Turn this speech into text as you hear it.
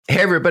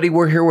Hey, everybody,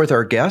 we're here with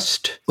our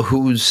guest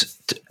whose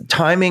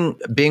timing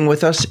being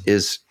with us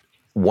is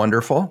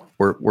wonderful.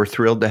 We're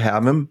thrilled to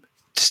have him.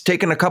 It's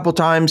taken a couple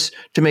times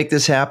to make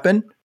this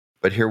happen,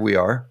 but here we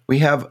are. We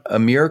have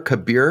Amir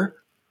Kabir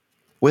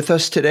with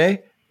us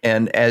today.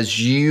 And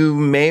as you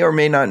may or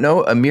may not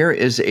know, Amir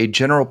is a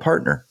general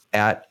partner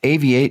at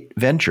AV8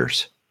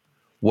 Ventures.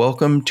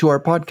 Welcome to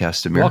our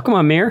podcast, Amir. Welcome,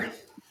 Amir.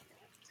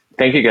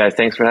 Thank you, guys.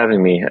 Thanks for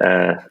having me.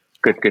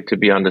 Good to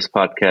be on this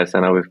podcast. I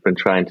know we've been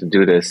trying to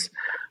do this.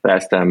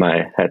 Last time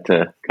I had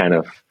to kind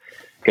of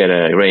get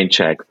a rain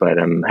check, but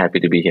I'm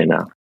happy to be here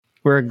now.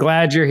 We're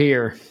glad you're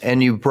here.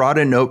 And you brought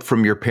a note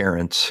from your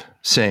parents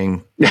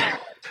saying,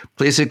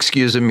 please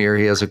excuse Amir,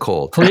 he has a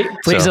cold.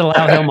 Please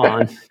allow him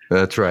on.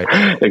 That's right.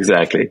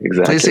 Exactly.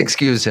 Please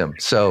excuse him.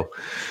 So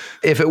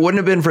if it wouldn't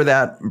have been for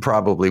that,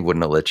 probably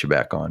wouldn't have let you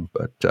back on.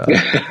 But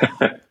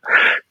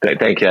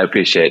thank you. I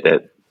appreciate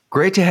it.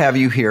 Great to have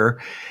you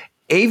here.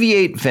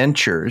 AV8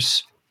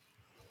 Ventures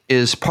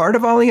is part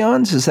of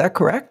Allianz. Is that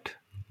correct?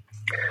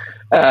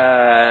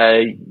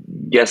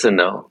 Yes and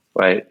no,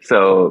 right?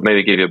 So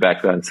maybe give you a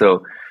background.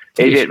 So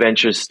AV8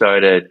 Ventures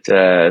started 3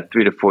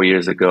 to 4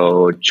 years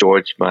ago.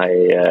 George, my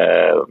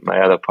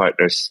other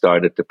partner,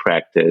 started the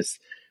practice.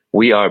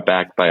 We are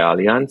backed by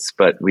Allianz,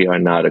 but we are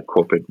not a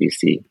corporate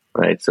VC,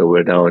 right? So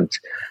we don't,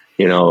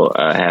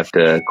 have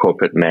the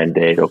corporate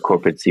mandate or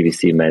corporate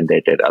CVC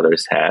mandate that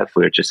others have.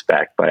 We're just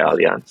backed by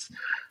Allianz.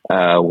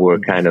 We're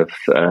kind of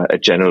a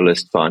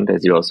generalist fund,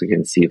 as you also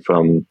can see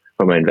from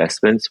our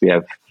investments. We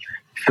have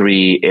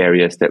 3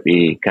 areas that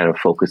we kind of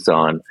focus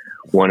on.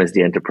 One is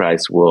the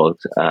enterprise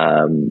world.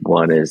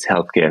 One is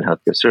healthcare and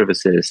healthcare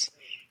services.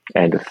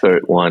 And the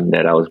third one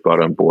that I was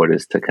brought on board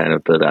is to kind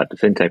of build out the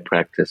fintech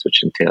practice,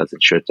 which entails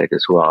insurtech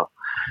as well.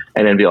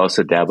 And then we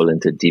also dabble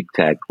into deep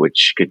tech,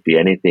 which could be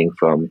anything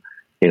from,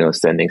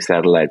 sending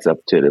satellites up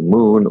to the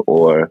moon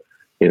or,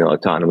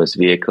 autonomous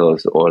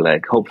vehicles or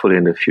like hopefully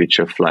in the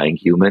future flying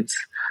humans.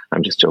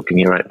 I'm just joking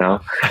here right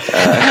now.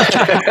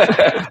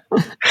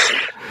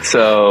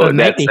 So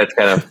that's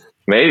kind of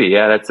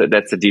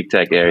that's a deep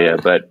tech area,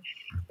 but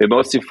we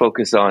mostly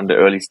focus on the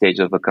early stage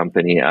of a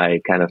company. I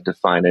kind of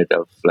define it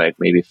of like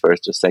maybe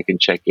first or second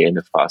check-in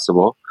if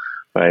possible,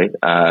 right?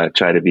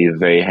 Try to be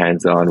very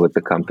hands-on with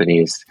the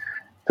companies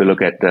to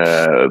look at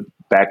the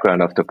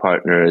background of the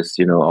partners.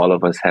 All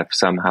of us have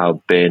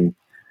somehow been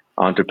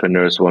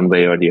entrepreneurs one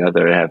way or the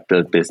other, have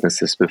built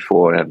businesses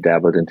before, have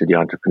dabbled into the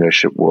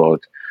entrepreneurship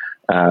world.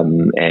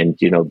 And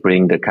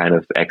bring the kind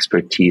of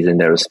expertise in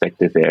their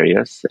respective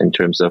areas in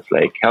terms of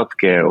like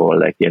healthcare or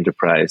like the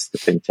enterprise, the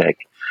fintech.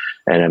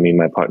 And I mean,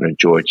 my partner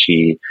George,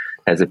 he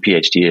has a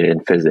PhD in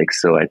physics,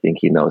 so I think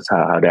he knows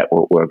how that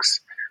world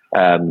works,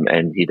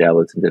 and he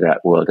dabbles into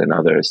that world and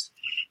others.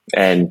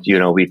 And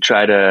we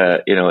try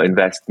to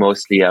invest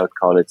mostly, I would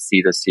call it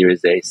seed or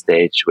Series A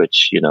stage,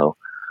 which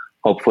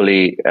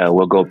hopefully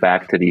we'll go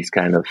back to these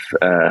kind of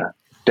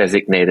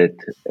designated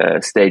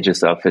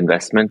stages of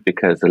investment,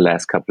 because the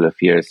last couple of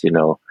years,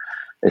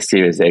 a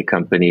Series A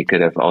company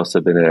could have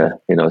also been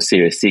a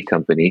Series C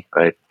company,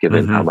 right?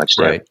 Given how much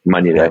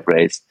money they've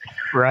raised.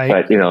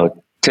 Right. But,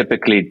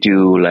 typically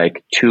do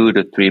like $2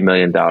 to $3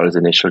 million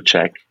initial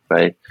check,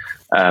 right?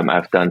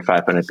 I've done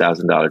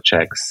 $500,000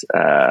 checks,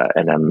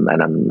 and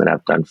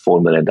I've done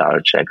 $4 million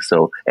checks.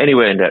 So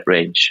anywhere in that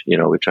range,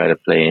 we try to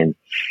play in.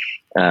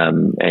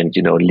 And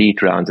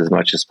lead rounds as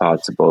much as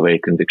possible, very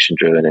conviction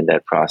driven in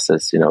that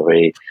process,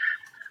 very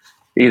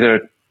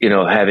either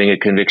having a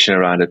conviction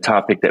around a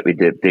topic that we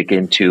dig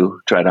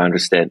into, try to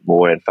understand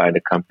more and find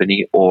a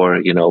company,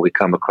 or we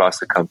come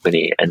across a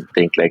company and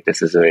think like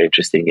this is a very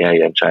interesting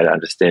area and try to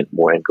understand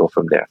more and go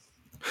from there.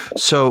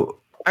 So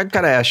I've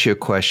got to ask you a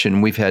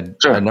question. We've had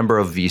a number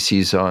of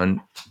VCs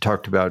on,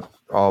 talked about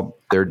all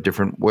their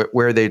different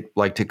where they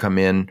like to come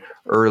in.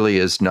 Early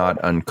is not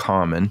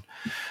uncommon.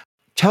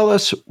 Tell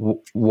us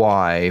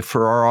why,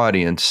 for our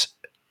audience,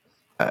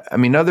 I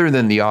mean, other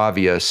than the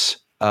obvious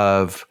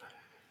of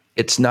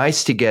it's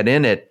nice to get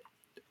in at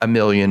 $1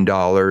 million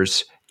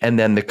and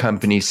then the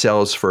company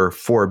sells for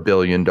 $4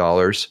 billion.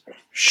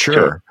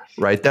 Sure,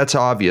 right? That's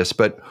obvious.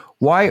 But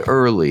why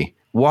early?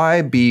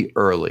 Why be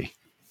early?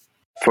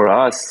 For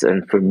us,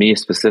 and for me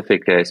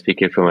specifically,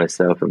 speaking for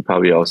myself and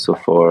probably also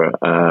for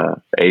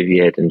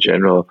AV8 in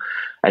general,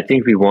 I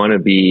think we want to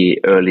be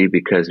early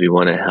because we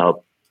want to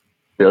help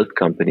build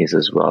companies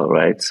as well,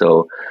 right?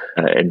 So,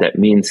 and that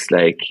means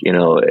like,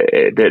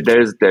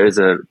 there's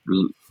a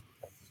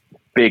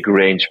big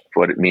range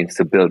for what it means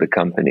to build a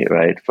company,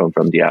 right?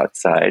 From the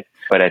outside.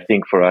 But I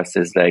think for us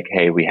is like,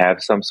 hey, we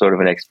have some sort of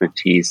an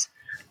expertise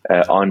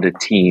on the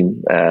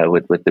team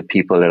with the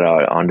people that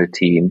are on the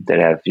team that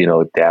have,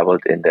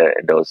 dabbled in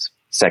those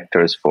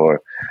sectors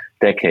for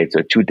decades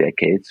or 2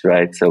 decades,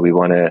 right? So we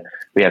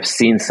have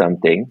seen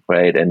something,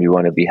 right? And we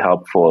want to be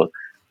helpful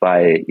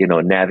by,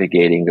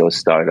 navigating those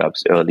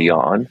startups early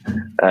on,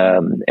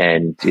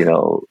 and,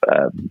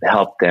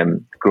 help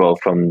them grow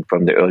from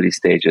the early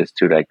stages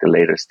to like the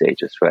later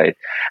stages. Right.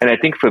 And I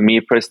think for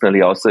me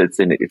personally, also, it's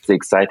the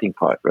exciting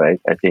part,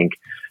 right? I think,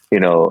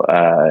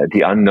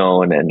 the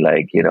unknown and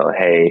like,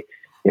 hey,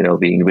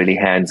 being really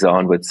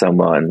hands-on with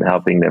someone,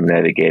 helping them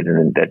navigate.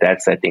 And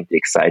that's, I think, the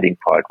exciting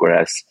part.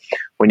 Whereas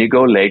when you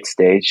go late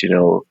stage,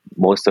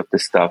 most of the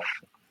stuff,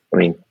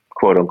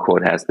 quote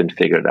unquote, has been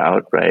figured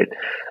out, right?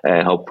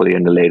 Hopefully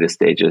in the later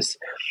stages,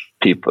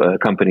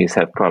 companies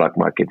have product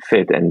market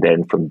fit. And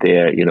then from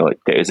there,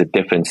 there is a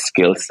different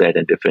skill set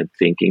and different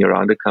thinking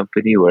around the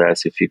company.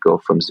 Whereas if you go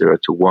from 0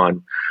 to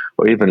 1,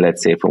 or even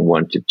let's say from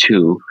 1 to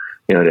 2,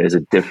 there's a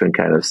different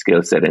kind of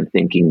skill set and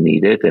thinking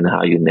needed, and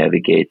how you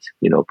navigate,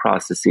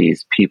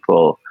 processes,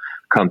 people,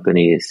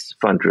 companies,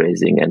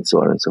 fundraising, and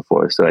so on and so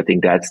forth. So I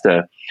think that's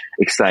the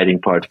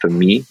exciting part for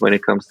me when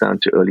it comes down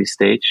to early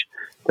stage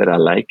that I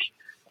like.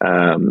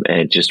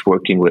 And just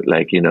working with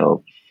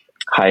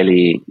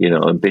highly,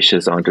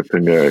 ambitious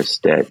entrepreneurs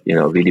that,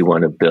 really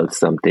want to build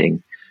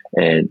something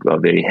and are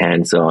very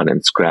hands-on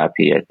and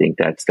scrappy. I think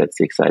that's the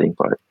exciting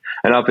part.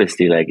 And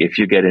obviously, if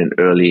you get in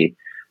early,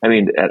 I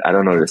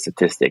don't know the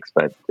statistics,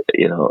 but,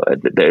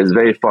 there is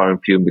very far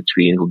and few in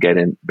between who get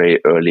in very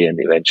early and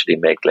eventually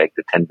make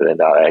the $10 billion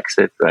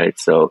exit, right?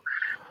 So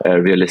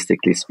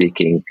realistically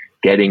speaking,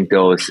 getting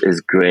those is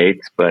great,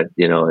 but,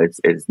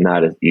 it's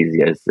not as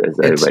easy as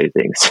everybody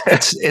thinks.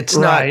 It's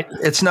right.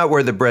 It's not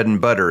where the bread and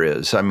butter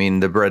is.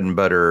 The bread and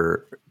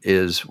butter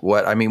is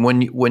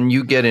when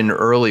you get in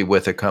early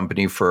with a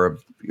company for,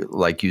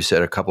 like you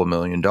said, a couple $1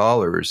 million,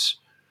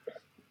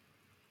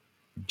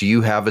 do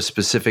you have a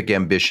specific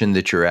ambition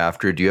that you're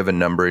after? Do you have a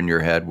number in your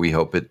head? We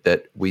hope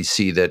that we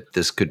see that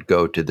this could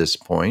go to this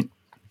point.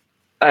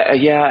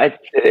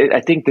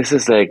 I think this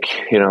is a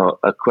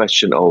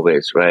question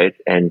always, right?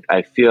 And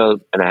I feel,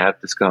 and I have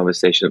this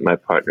conversation with my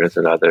partners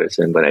and others,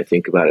 and when I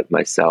think about it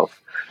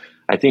myself,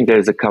 I think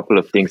there's a couple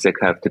of things that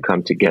have to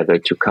come together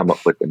to come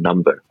up with a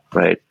number,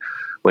 right?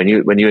 When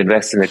you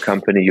invest in a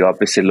company, you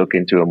obviously look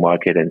into a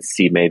market and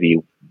see maybe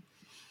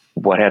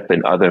what have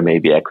been other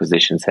maybe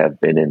acquisitions have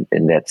been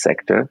in that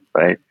sector,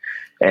 right?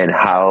 And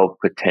how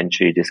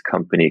potentially this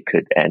company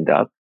could end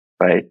up,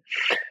 right?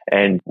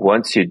 And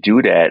once you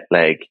do that,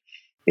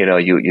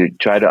 you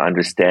try to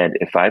understand,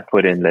 if I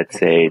put in, let's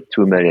say,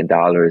 $2 million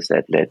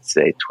at, let's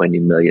say, 20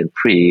 million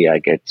pre, I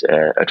get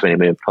a 20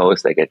 million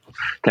post, I get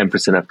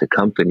 10% of the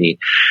company.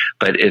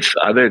 But if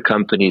other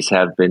companies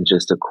have been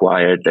just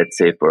acquired, let's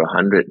say for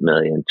 100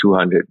 million,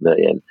 200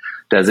 million,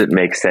 does it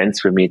make sense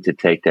for me to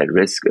take that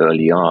risk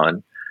early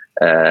on,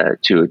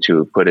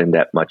 to put in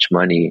that much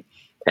money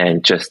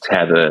and just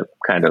have a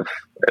kind of,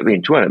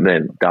 $200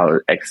 million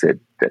exit,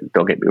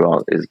 don't get me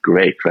wrong, is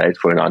great, right?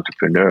 For an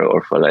entrepreneur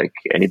or for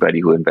anybody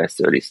who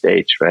invests early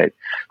stage, right?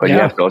 But you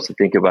have to also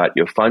think about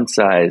your fund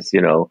size,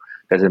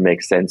 does it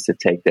make sense to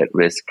take that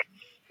risk?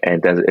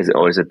 And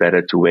is it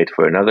better to wait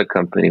for another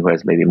company who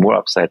has maybe more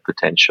upside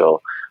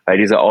potential, right?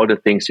 These are all the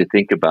things to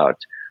think about.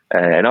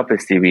 And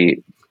obviously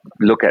we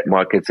look at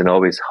markets and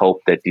always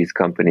hope that these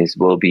companies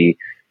will be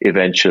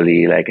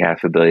eventually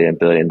 $500 million, $1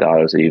 billion,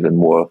 or even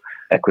more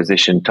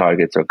acquisition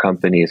targets or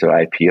companies or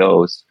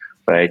IPOs,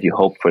 right? You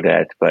hope for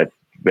that, but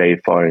very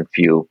far and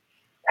few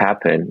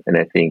happen. And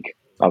I think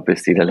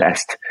obviously the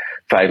last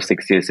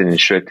 5-6 years in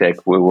InsurTech,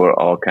 we were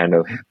all kind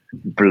of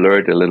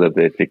blurred a little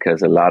bit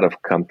because a lot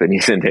of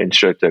companies in the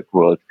InsurTech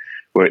world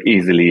were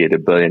easily at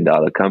 $1 billion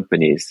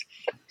companies.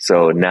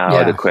 So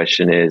now the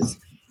question is,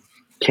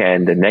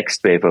 can the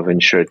next wave of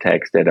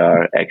InsurTechs that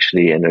are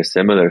actually in a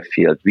similar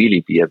field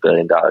really be $1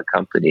 billion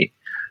company,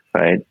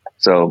 right?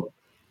 So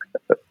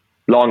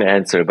long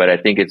answer, but I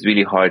think it's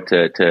really hard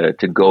to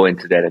go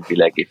into that and be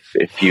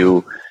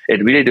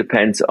it really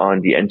depends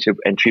on the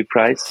entry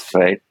price,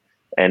 right?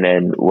 And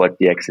then what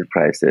the exit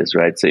price is,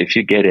 right? So if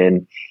you get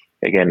in,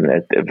 again,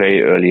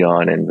 very early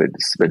on and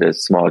with a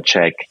small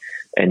check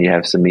and you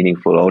have some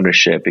meaningful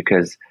ownership,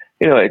 because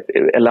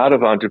a lot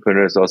of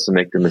entrepreneurs also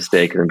make the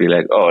mistake and be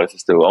like, oh, this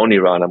is the only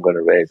round I'm going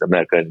to raise. I'm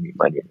not going to need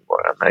money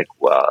anymore. I'm like,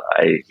 well,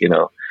 I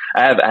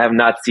have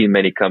not seen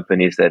many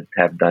companies that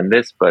have done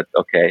this, but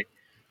okay.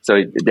 So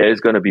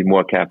there's going to be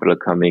more capital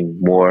coming,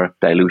 more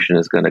dilution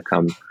is going to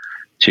come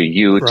to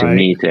you, to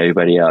me, to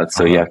everybody else.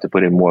 So you have to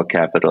put in more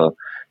capital.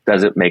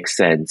 Does it make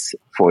sense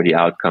for the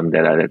outcome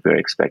that we're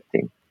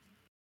expecting?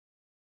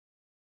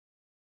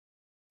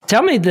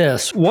 Tell me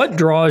this, what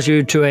draws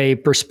you to a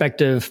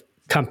prospective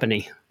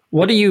company?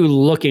 What are you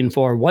looking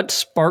for? What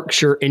sparks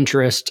your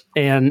interest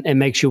and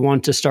makes you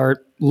want to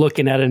start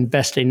looking at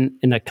investing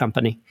in a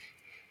company?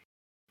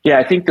 Yeah,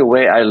 I think the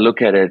way I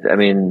look at it,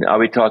 are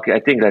we talking?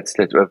 I think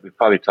we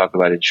probably talk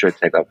about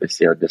InsurTech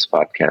obviously on this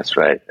podcast,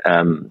 right?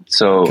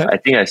 I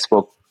think I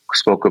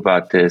spoke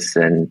about this,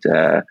 and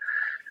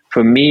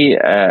for me,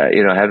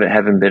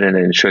 having been in the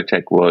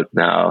InsurTech world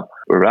now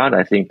around,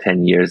 I think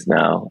 10 years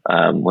now,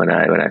 when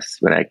I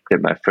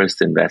did my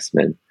first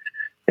investment.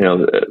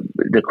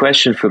 The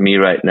question for me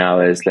right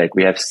now is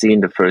we have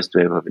seen the first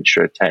wave of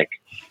InsurTech,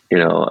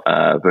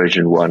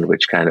 version 1,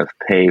 which kind of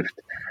paved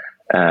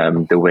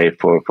the way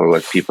for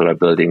what people are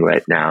building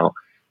right now.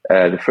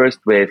 The first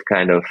wave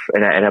kind of,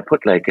 and I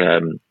put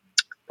a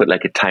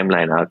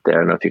timeline out there. I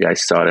don't know if you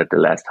guys saw it, the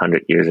last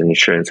 100 years in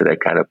insurance that I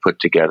kind of put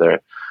together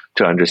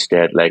to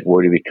understand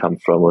where do we come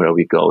from, where are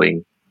we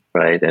going.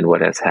 right? And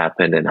what has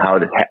happened, and how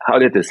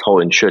did this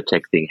whole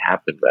insurtech thing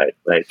happen, right?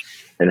 Right,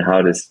 and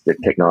how does the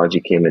technology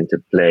came into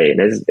play?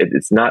 And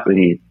it's not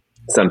really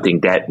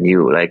something that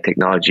new. Like,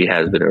 technology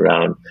has been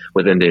around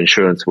within the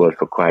insurance world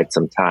for quite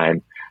some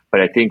time,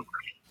 but I think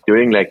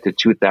during like the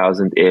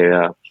 2000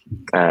 era,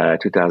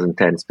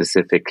 2010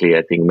 specifically,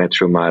 I think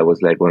Metromile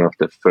was like one of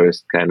the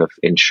first kind of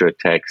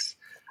insurtechs.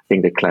 I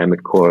think the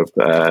Climate Corp,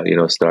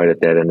 started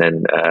that, and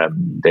then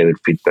David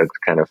Friedberg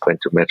kind of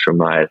went to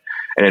Metromile.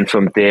 And then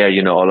from there,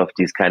 all of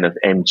these kind of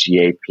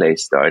MGA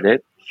plays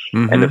started.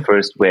 Mm-hmm. And the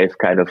first wave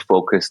kind of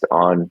focused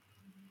on,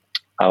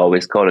 I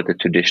always call it the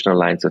traditional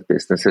lines of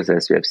businesses,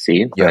 as we have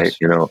seen, yes.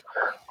 Right?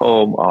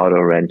 Home,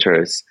 auto,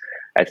 renters.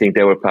 I think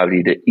they were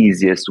probably the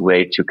easiest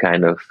way to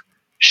kind of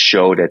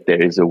show that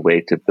there is a way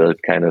to build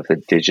kind of a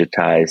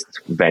digitized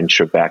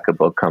venture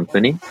backable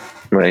company,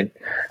 right?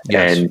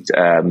 Yes.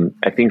 And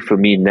I think for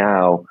me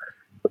now,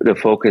 the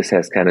focus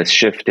has kind of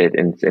shifted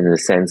in the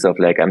sense of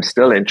like, I'm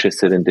still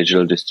interested in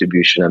digital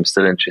distribution. I'm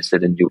still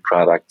interested in new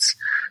products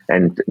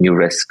and new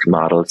risk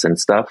models and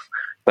stuff,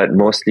 but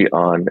mostly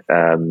on,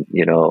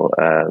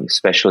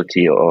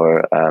 specialty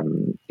or,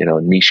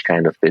 niche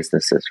kind of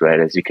businesses, right?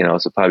 As you can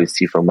also probably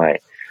see from my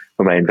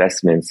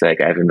investments,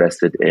 like I've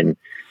invested in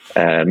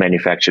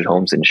manufactured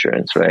homes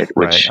insurance, right?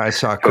 Which I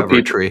saw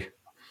Covertree.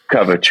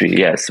 Covertree,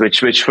 yes.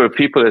 Which for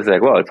people is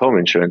like, well, it's home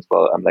insurance.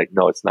 Well, I'm like,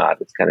 no, it's not.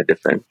 It's kind of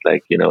different.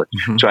 Like,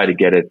 mm-hmm. Try to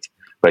get it,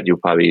 but you'll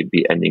probably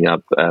be ending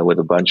up with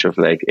a bunch of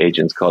like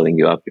agents calling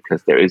you up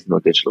because there is no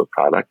digital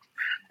product.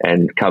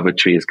 And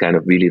Covertree is kind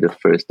of really the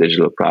first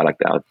digital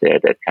product out there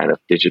that kind of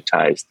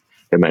digitized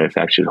the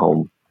manufactured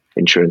home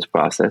insurance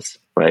process,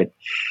 right?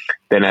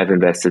 Then I've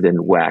invested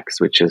in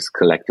Wax, which is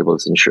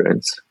collectibles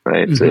insurance,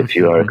 right? Mm-hmm. So if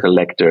you are a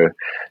collector,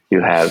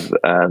 you have,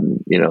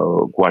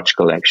 watch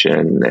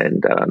collection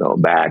and,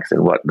 bags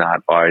and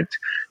whatnot, art.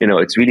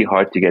 It's really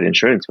hard to get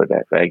insurance for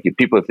that, right?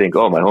 People think,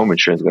 oh, my home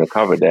insurance is going to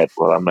cover that.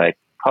 Well, I'm like,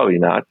 probably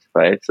not,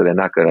 right? So they're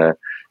not going to,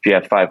 if you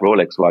have 5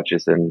 Rolex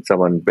watches and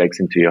someone breaks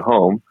into your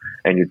home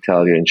and you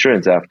tell your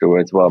insurance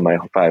afterwards, well, my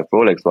 5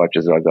 Rolex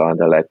watches are gone.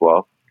 They're like,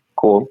 well,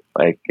 cool.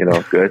 Like,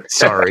 good.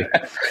 Sorry.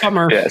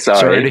 Bummer. Yeah,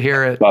 sorry to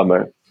hear it.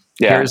 Bummer.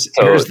 Yeah.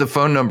 Here's the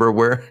phone number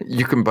where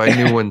you can buy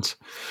new ones.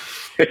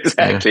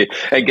 Exactly.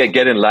 Yeah. And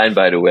get in line,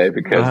 by the way,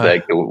 because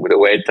the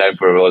wait time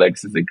for a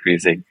Rolex is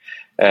increasing.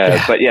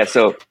 But yeah,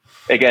 so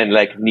again,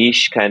 like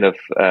niche kind of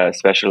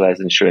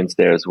specialized insurance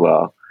there as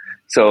well.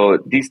 So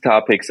these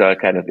topics are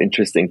kind of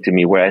interesting to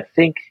me, where I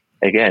think,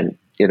 again,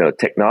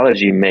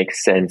 technology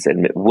makes sense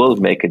and it will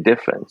make a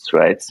difference,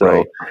 right? So,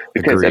 right.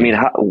 Because agreed.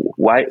 I mean,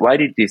 why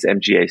did these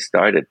MGAs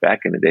started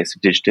back in the days?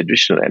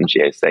 Traditional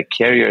MGAs, like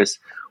carriers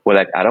were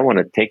like, I don't want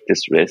to take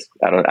this risk.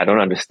 I don't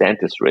understand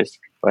this risk,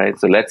 right?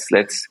 So let's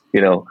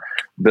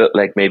build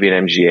like maybe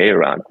an MGA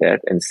around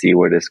that and see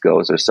where this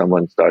goes. Or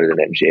someone started an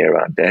MGA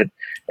around that,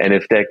 and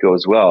if that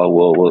goes well,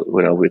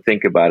 we'll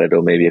think about it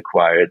or maybe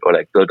acquire it or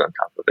like build on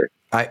top of it.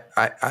 I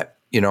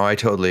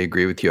totally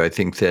agree with you. I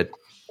think that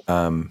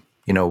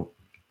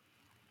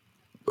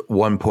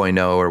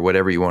 1.0 or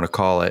whatever you want to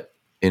call it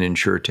in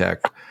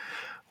insurtech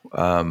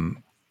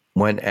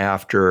went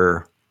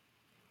after,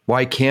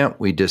 why can't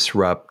we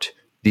disrupt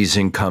these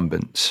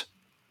incumbents?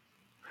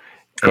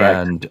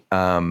 Correct.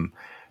 And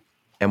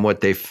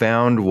what they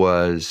found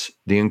was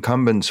the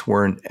incumbents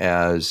weren't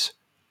as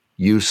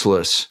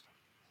useless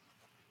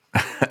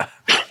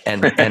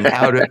and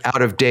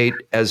out of date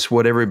as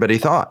what everybody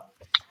thought.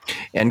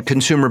 And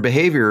consumer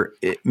behavior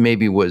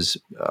maybe was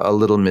a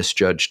little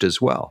misjudged as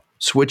well.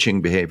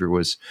 Switching behavior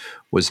was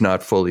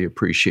not fully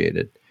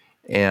appreciated.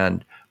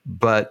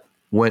 But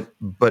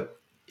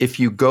if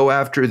you go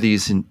after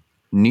these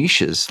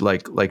niches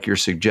like you're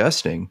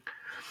suggesting,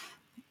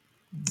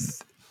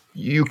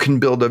 you can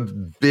build a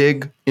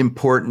big,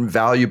 important,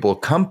 valuable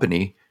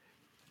company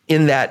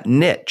in that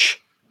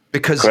niche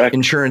because Correct.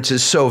 Insurance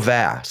is so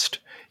vast.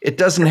 It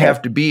doesn't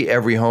have to be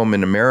every home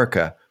in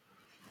America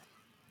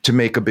to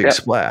make a big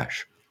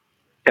splash.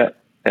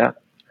 Yeah,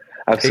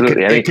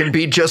 absolutely. It can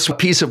be just a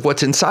piece of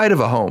what's inside of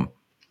a home.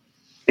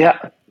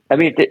 Yeah. I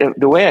mean,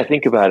 the way I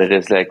think about it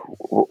is like,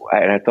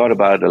 and I thought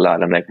about it a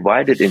lot. I'm like,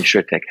 why did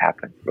insurtech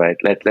happen, right?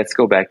 Let's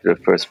go back to the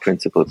first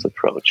principles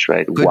approach,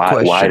 right?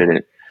 Why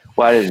did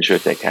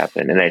insurtech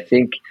happen? And I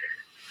think,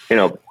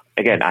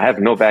 again, I have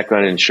no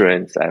background in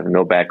insurance. I have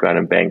no background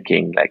in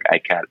banking. Like I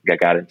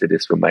got into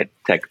this from my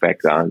tech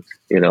background,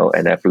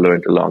 and I've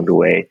learned along the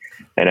way,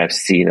 and I've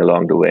seen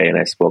along the way, and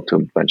I spoke to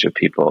a bunch of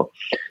people.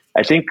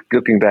 I think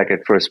looking back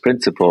at first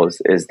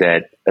principles is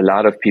that a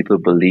lot of people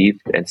believed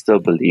and still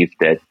believe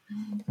that,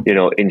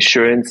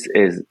 insurance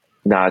is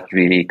not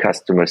really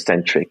customer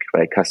centric,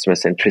 right? Customer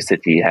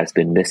centricity has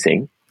been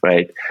missing,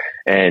 right?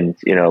 And,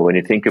 when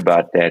you think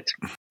about that,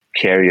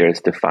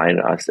 carriers define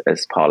us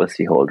as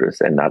policyholders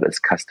and not as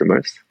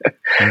customers.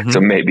 Mm-hmm. So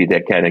maybe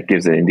that kind of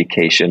gives an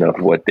indication of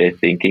what they're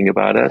thinking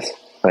about us,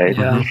 right?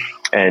 Yeah.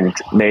 And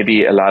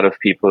maybe a lot of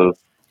people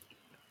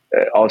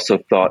also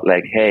thought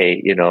like,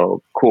 hey,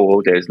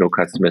 cool, there's no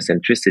customer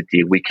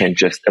centricity. We can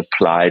just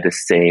apply the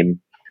same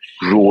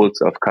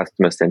rules of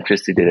customer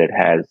centricity that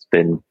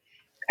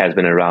has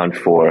been around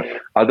for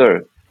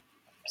other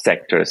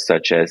sectors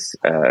such as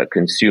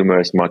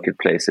consumers,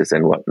 marketplaces,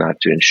 and whatnot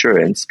to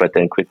insurance, but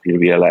then quickly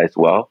realized,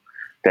 well,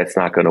 that's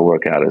not going to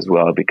work out as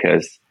well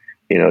because,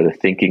 the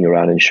thinking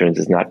around insurance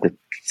is not the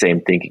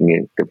same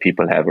thinking that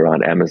people have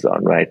around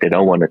Amazon, right? They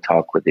don't want to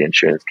talk with the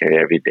insurance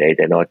carrier every day.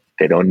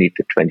 They don't need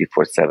the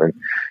 24/7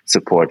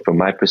 support. From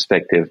my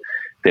perspective,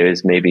 there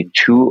is maybe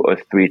 2 or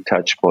 3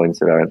 touch points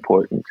that are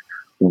important.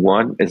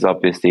 One is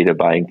obviously the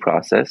buying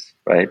process,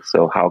 right?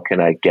 So how can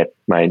I get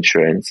my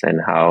insurance and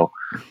how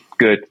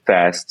good,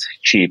 fast,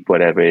 cheap,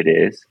 whatever it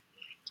is.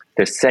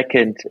 The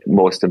second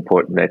most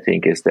important, I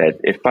think, is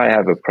that if I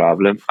have a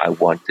problem, I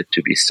want it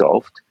to be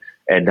solved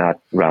and not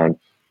run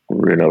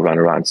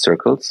around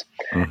circles.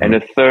 Mm-hmm. And the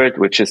third,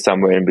 which is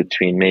somewhere in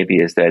between, maybe,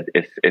 is that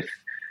if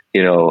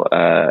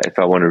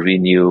I want to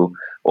renew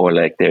or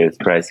like there's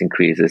price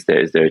increases,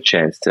 is there a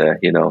chance to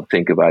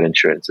think about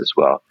insurance as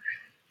well?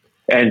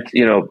 And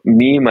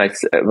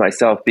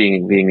myself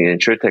being in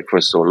insurtech for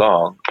so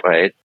long,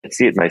 right? I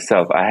see it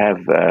myself. I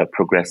have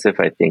Progressive,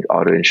 I think,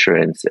 auto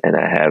insurance, and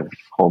I have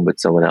home with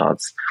someone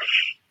else.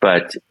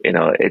 But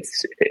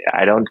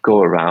I don't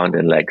go around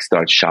and like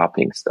start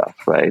shopping stuff,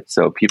 right?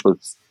 So people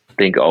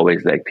think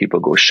always like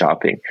people go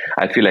shopping.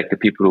 I feel like the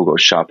people who go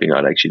shopping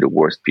are actually the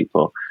worst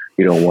people.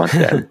 You don't want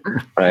them,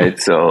 right?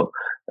 So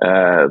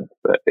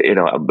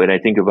when I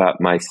think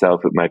about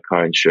myself with my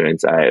car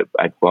insurance, I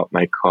bought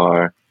my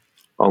car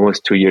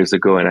almost 2 years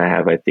ago, and I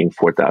have, I think,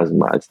 4,000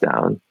 miles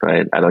down,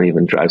 right? I don't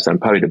even drive, so I'm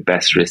probably the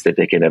best risk that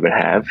they can ever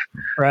have,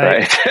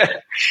 right?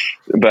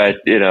 But,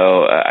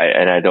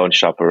 I don't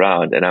shop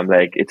around, and I'm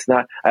like,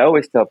 I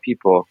always tell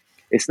people,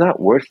 it's not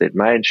worth it.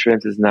 My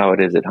insurance is now,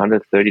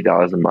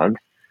 $130 a month.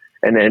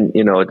 And then,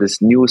 this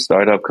new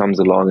startup comes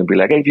along and be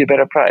like, hey, give you a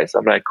better price.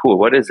 I'm like, cool,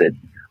 what is it?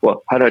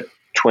 Well,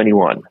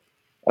 $121.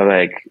 I'm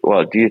like,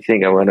 well, do you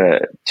think I want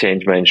to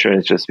change my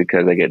insurance just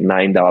because I get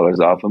 $9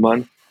 off a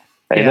month?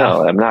 I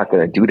know I'm not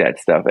going to do that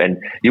stuff.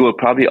 And you will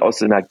probably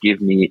also not give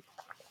me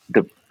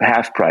the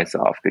half price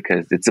off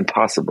because it's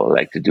impossible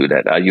to do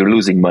that. You're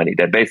losing money.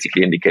 That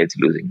basically indicates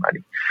losing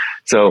money.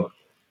 So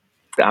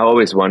I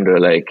always wonder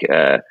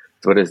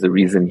what is the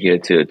reason here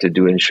to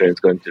do insurance,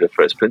 going to the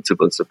first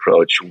principles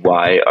approach?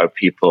 Why are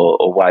people,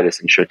 or why this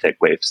insurtech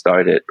wave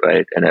started,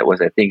 right? And I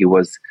think it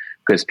was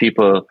because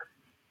people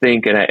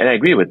think, and I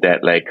agree with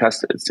that,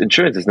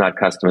 insurance is not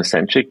customer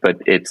centric, but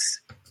it's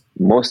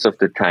most of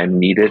the time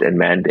needed and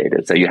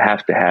mandated. So you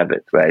have to have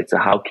it, right? So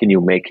how can you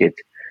make it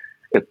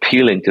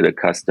appealing to the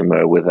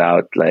customer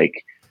without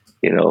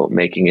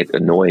making it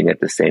annoying at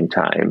the same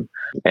time?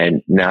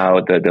 And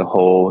now the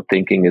whole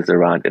thinking is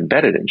around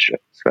embedded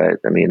insurance, right?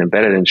 I mean,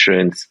 embedded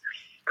insurance,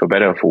 for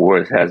better or for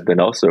worse, has been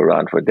also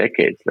around for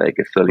decades. Like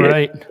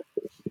affiliate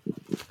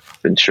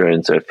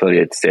insurance or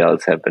affiliate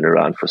sales have been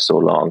around for so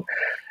long.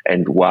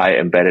 And why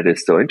embedded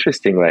is so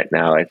interesting right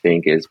now, I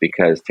think, is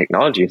because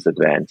technology is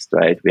advanced,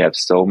 right? We have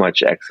so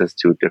much access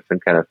to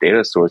different kind of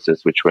data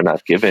sources, which were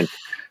not given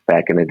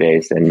back in the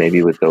days. And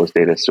maybe with those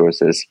data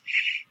sources,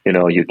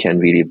 you can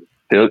really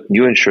build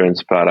new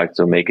insurance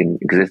products or make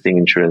existing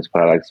insurance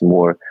products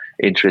more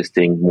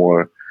interesting,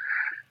 more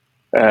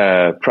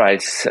the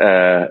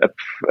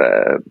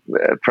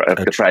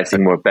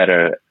pricing more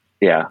better.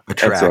 Yeah.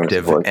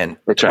 Attractive and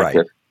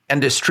attractive. Right.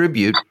 And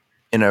distribute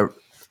in a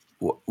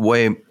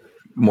way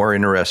more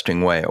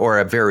interesting way, or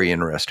a very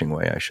interesting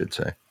way, I should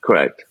say.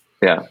 Correct.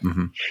 Yeah.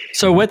 Mm-hmm.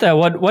 So with that,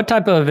 what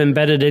type of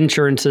embedded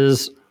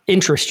insurances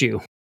interest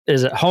you?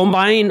 Is it home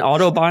buying,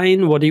 auto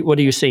buying? What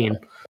are you seeing?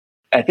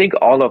 I think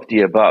all of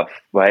the above,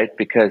 right?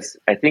 Because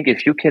I think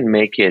if you can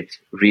make it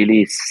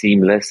really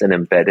seamless and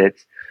embedded,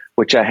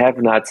 which I have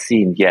not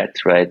seen yet,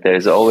 right?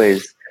 There's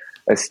always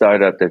a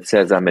startup that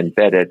says I'm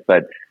embedded,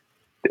 but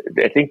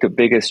I think the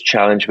biggest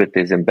challenge with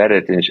this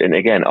embedded, and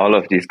again, all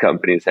of these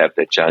companies have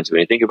that challenge. When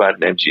you think about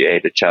an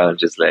MGA, the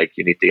challenge is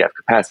you need to have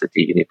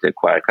capacity, you need to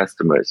acquire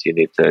customers, you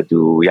need to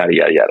do yada,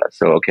 yada, yada.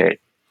 So, okay,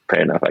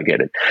 fair enough, I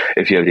get it.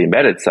 If you have the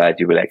embedded side,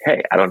 you'll be like,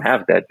 hey, I don't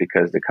have that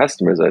because the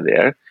customers are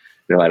there.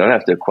 I don't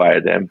have to acquire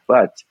them,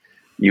 but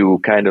you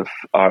kind of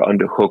are on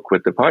the hook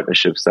with the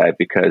partnership side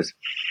because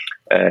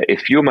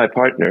if you're my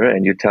partner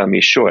and you tell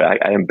me, sure,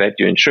 I embed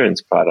your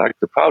insurance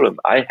product, the problem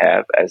I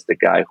have as the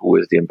guy who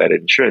is the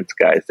embedded insurance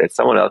guy is that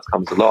someone else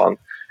comes along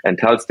and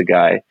tells the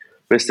guy,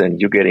 listen,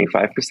 you're getting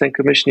 5%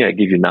 commission here, I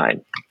give you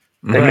 9.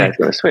 That guy's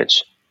going to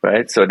switch,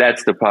 right? So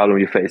that's the problem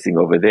you're facing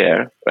over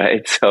there,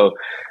 right? So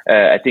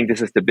I think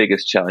this is the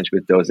biggest challenge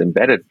with those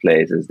embedded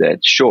plays is that,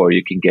 sure,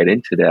 you can get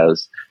into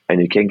those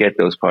and you can get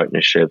those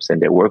partnerships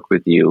and they work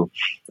with you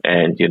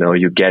and,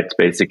 you get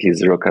basically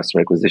 0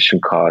 customer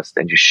acquisition cost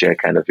and you share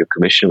kind of your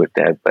commission with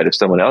them. But if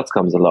someone else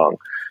comes along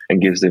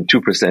and gives them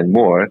 2%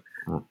 more,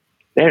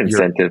 their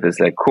incentive is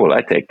cool,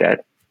 I take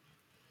that.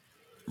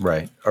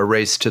 Right. A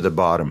race to the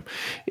bottom.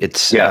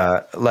 It's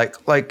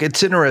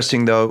it's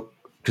interesting though,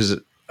 because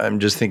I'm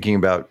just thinking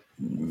about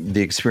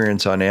the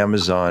experience on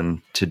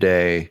Amazon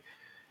today.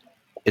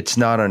 It's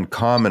not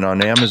uncommon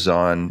on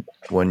Amazon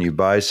when you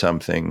buy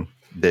something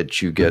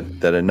that you get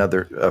that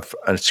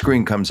a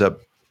screen comes up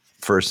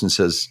first and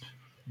says,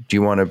 do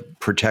you want to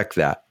protect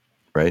that,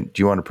 right?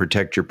 Do you want to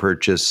protect your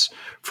purchase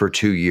for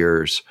 2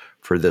 years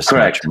for this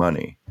Correct. much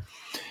money?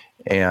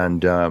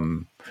 And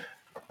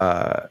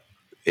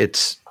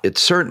it's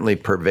certainly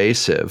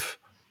pervasive.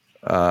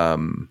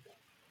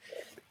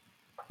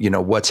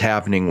 What's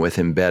happening with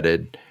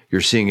embedded.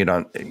 You're seeing it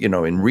on,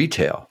 in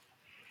retail.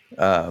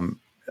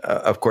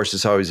 Of course,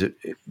 it's always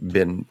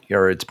been,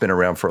 or it's been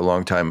around for a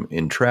long time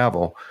in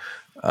travel.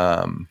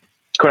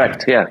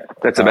 Correct. Yeah,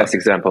 that's the best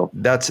example.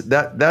 That's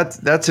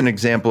an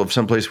example of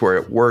someplace where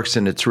it works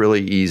and it's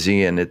really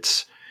easy and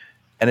it's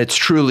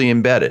truly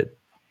embedded.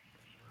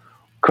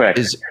 Correct.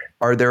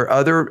 Are there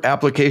other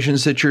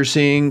applications that you're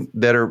seeing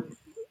that are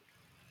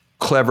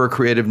clever,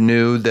 creative,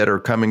 new that are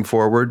coming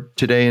forward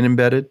today in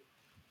embedded?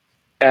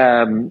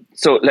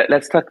 So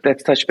let's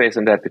touch base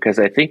on that, because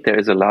I think there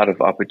is a lot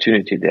of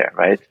opportunity there,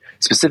 right?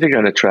 Specifically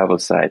on the travel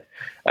side.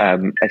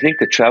 I think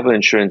the travel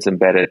insurance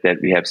embedded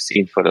that we have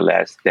seen for the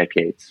last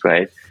decades,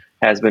 right,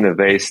 has been a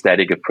very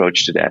static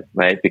approach to that,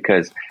 right?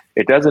 Because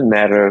it doesn't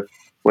matter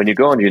when you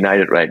go on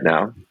United right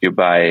now, you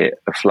buy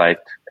a flight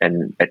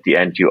and at the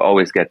end you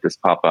always get this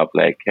pop-up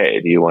like, hey,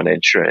 do you want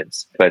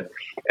insurance? But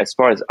as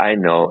far as I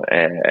know,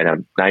 and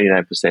I'm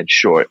 99%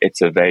 sure,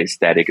 it's a very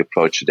static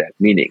approach to that,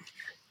 meaning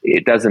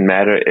it doesn't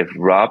matter if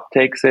Rob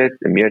takes it,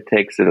 Amir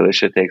takes it,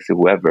 Alicia takes it,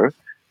 whoever,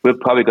 we're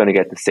probably going to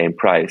get the same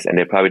price. And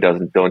they probably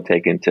don't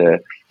take into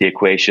the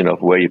equation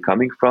of where you're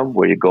coming from,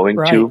 where you're going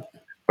to,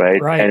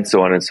 right? And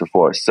so on and so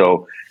forth.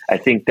 So I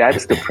think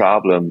that's the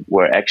problem,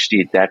 where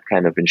actually that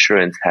kind of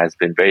insurance has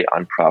been very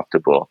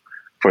unprofitable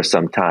for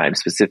some time,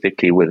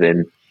 specifically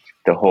within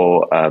the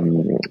whole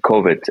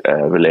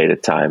COVID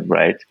related time,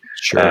 right?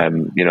 Sure.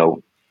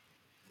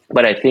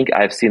 But I think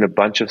I've seen a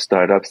bunch of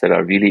startups that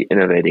are really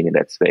innovating in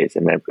that space.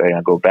 And I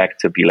go back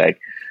to be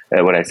like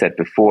what I said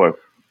before,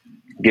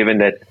 given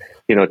that,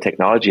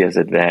 technology has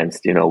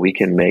advanced, we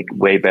can make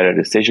way better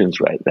decisions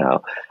right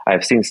now.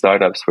 I've seen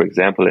startups, for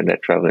example, in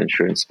that travel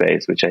insurance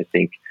space, which I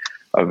think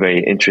are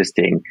very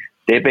interesting.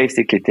 They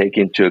basically take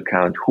into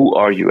account who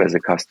are you as a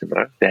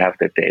customer. They have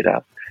that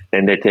data.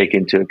 Then they take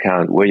into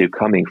account where you're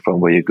coming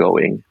from, where you're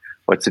going,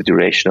 what's the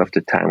duration of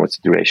the time, what's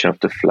the duration of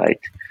the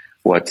flight,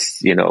 what's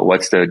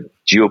the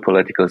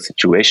geopolitical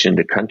situation in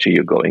the country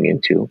you're going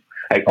into,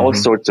 like all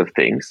sorts of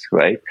things,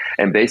 right?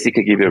 And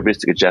basically give you a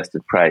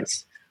risk-adjusted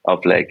price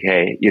of like,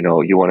 hey, you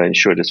want to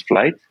insure this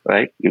flight,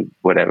 right?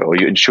 Or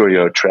you insure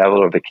your travel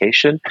or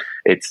vacation,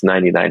 it's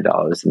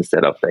 $99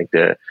 instead of like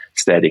the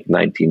static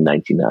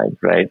 $19.99,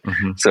 right?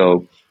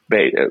 So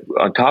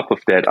on top of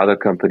that, other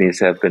companies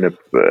have been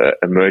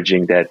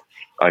emerging that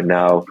are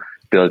now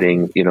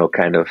building,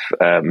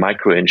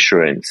 micro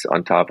insurance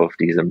on top of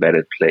these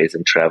embedded plays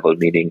in travel,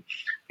 meaning,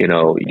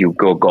 you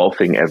go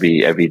golfing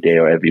every day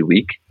or every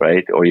week,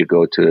 right? Or you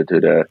go to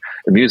the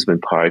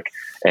amusement park,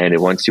 and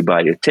once you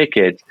buy your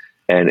ticket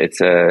and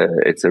it's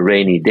a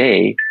rainy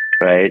day,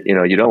 right?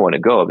 You don't want to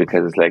go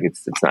because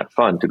it's not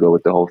fun to go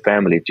with the whole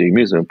family to the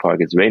amusement park.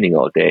 It's raining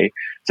all day.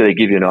 So they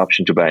give you an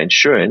option to buy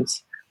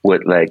insurance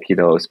with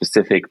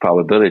specific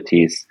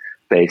probabilities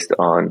based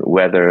on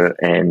weather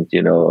and,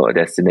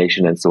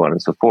 destination and so on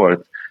and so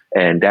forth.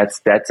 And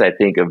that's I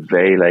think a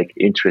very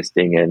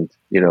interesting and,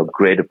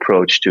 great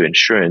approach to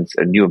insurance,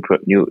 a new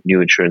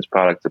insurance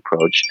product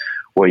approach,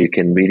 where you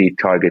can really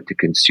target the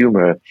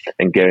consumer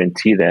and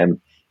guarantee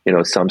them,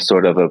 some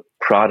sort of a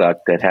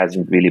product that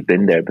hasn't really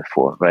been there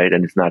before, right?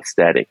 And it's not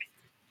static.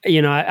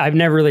 I've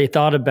never really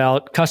thought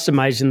about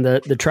customizing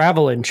the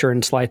travel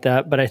insurance like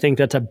that, but I think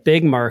that's a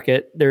big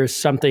market. There's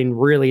something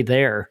really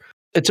there.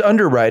 It's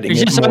underwriting.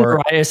 It's just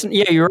underwriting.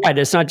 You're right.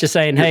 It's not just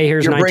saying, "Hey,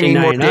 here's $19.99." You're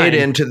bringing more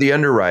data into the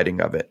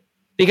underwriting of it,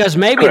 because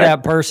maybe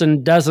that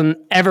person doesn't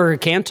ever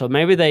cancel.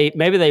 Maybe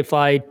they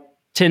fly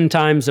 10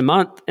 times a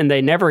month and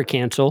they never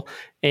cancel,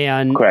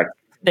 and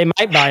they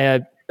might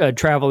buy a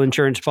travel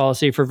insurance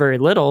policy for very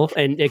little,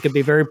 and it could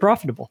be very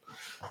profitable.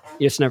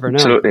 You just never know.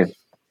 Absolutely.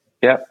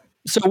 Yeah.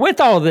 So with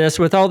all this,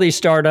 with all these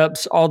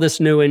startups, all this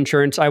new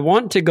insurance, I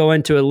want to go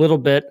into a little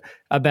bit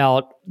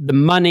about the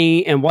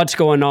money and what's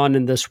going on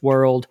in this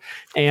world.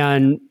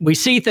 And we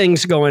see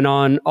things going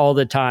on all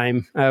the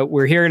time.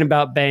 We're hearing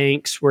about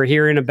banks. We're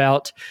hearing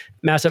about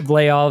massive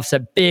layoffs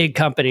at big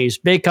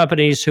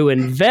companies who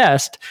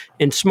invest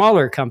in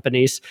smaller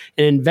companies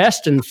and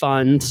invest in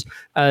funds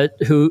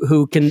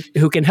who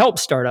can help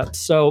startups.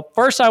 So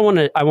first, I want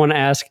to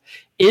ask,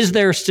 is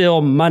there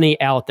still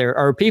money out there?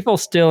 Are people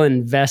still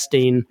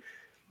investing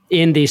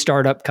in these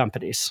startup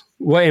companies?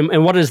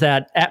 And what does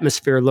that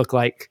atmosphere look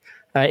like,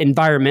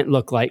 environment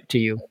look like to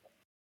you?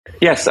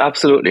 Yes,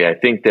 absolutely. I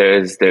think there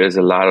is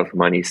a lot of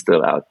money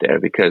still out there,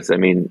 because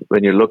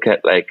when you look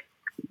at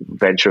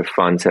venture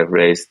funds have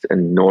raised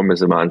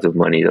enormous amounts of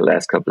money the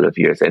last couple of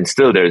years, and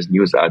still there's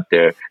news out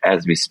there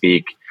as we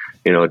speak.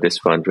 This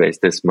fund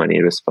raised this money,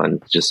 this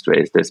fund just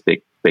raised this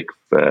big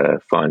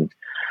fund,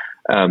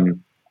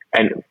 and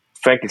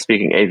frankly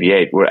speaking,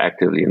 AV8, we're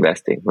actively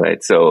investing,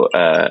 right? So,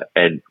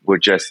 and we're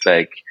just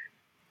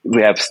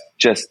we have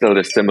just still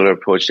a similar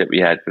approach that we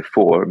had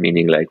before,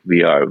 meaning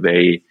we are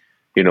very,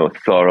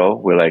 thorough.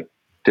 We're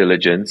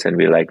diligence, and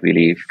we like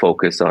really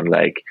focus on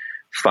like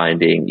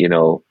finding,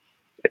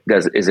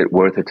 is it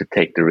worth it to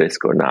take the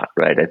risk or not,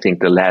 right? I think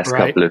the last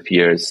couple of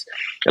years,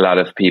 a lot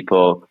of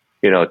people,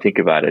 think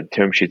about it.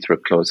 Term sheets were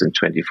closed in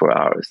 24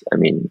 hours. I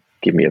mean,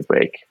 give me a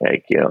break.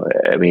 Like,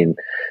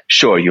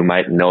 sure, you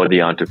might know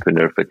the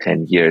entrepreneur for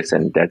 10 years,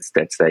 and that's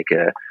like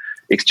a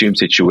extreme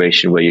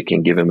situation where you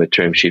can give him a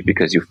term sheet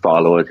because you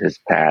followed his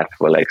path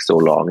for like so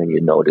long and you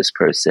know this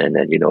person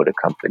and you know the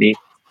company.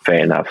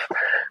 Fair enough.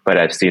 But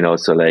I've seen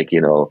also like,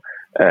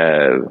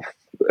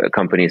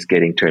 companies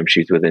getting term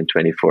sheets within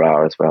 24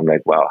 hours where I'm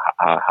like, wow,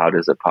 how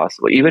does it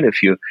possible? Even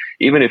if you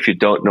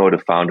don't know the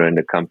founder in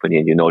the company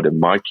and you know the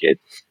market,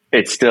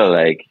 it's still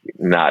like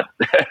not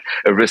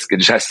a risk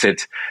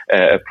adjusted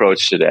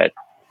approach to that.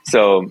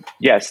 So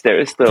yes,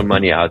 there is still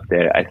money out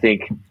there. I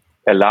think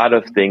a lot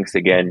of things,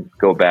 again,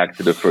 go back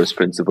to the first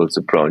principles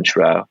approach,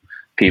 where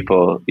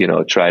people,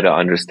 try to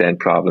understand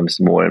problems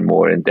more and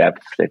more in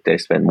depth, that they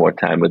spend more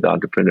time with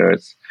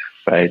entrepreneurs,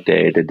 right?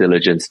 The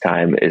diligence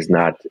time is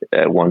not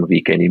 1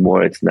 week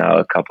anymore. It's now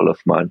a couple of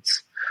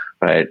months,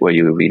 right? Where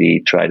you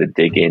really try to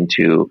dig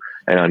into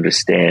and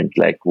understand,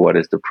 like, what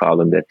is the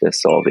problem that they're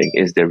solving?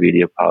 Is there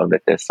really a problem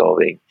that they're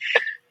solving?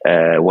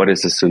 What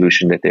is the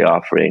solution that they're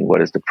offering?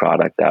 What is the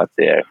product out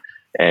there?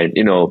 And,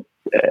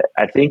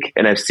 I think,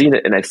 and I've seen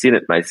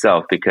it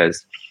myself,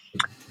 because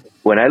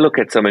when I look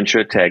at some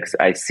insurtechs,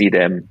 I see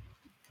them,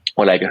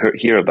 or like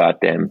hear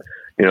about them,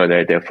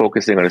 they're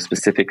focusing on a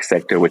specific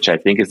sector, which I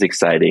think is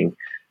exciting.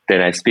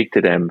 Then I speak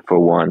to them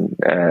for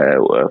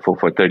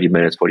 30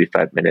 minutes,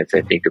 45 minutes.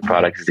 I think the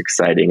product is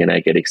exciting and I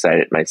get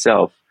excited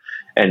myself.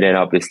 And then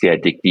obviously I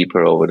dig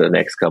deeper over the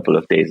next couple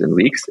of days and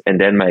weeks. And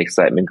then my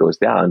excitement goes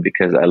down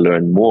because I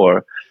learn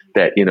more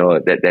that,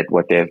 that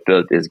what they have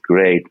built is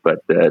great,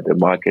 but the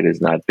market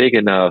is not big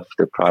enough.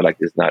 The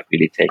product is not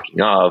really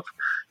taking off.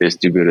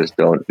 Distributors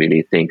don't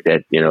really think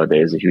that,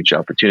 there's a huge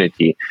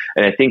opportunity.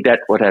 And I think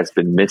that's what has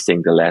been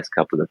missing the last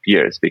couple of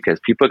years,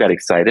 because people got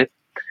excited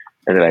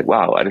and they're like,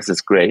 wow, this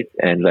is great.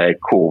 And like,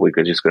 cool, we're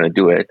just going to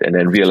do it. And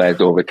then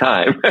realized over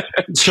time.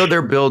 So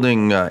they're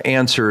building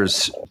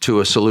answers to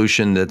a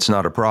solution that's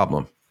not a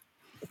problem.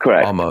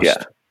 Correct. Almost.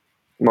 Yeah.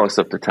 Most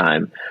of the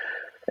time.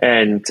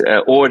 And,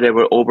 or they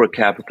were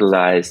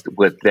overcapitalized,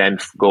 would then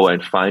go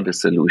and find a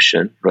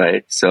solution.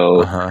 Right.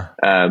 So,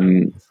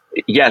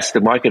 yes, the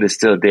market is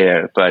still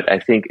there, but I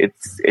think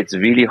it's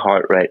really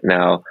hard right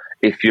now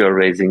if you're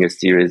raising a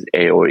Series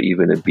A or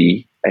even a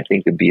B. I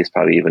think the B is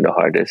probably even the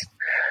hardest.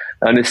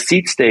 On the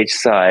seed stage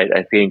side,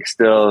 I think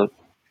still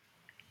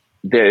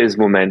there is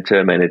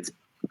momentum, and it's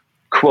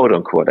quote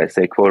unquote, I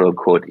say quote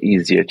unquote,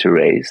 easier to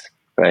raise,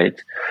 right?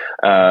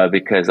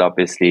 Because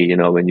obviously,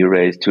 when you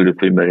raise $2 to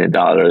 $3 million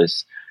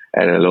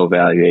at a low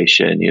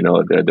valuation,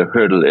 the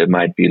hurdle, it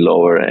might be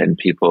lower, and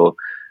people,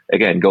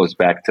 again, goes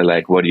back to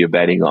like, what are you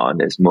betting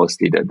on? Is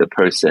mostly the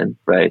person,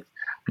 right?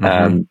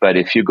 Mm-hmm. But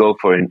if you go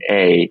for an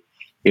A,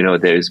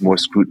 there's more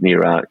scrutiny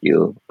around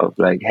you of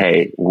like,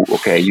 hey,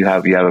 okay, you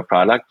have a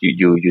product,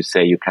 you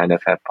say you kind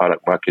of have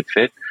product market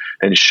fit,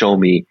 and show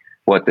me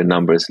what the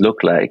numbers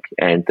look like.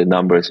 And the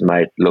numbers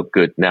might look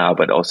good now,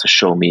 but also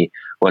show me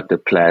what the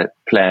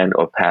plan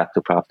or path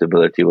to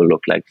profitability will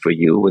look like for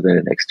you within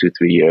the next 2-3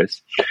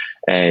 years.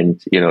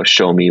 And,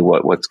 show me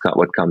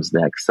what comes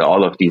next. So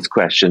all of these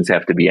questions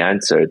have to be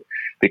answered,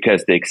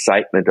 because the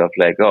excitement of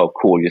like, oh,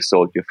 cool, you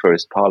sold your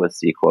first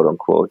policy, quote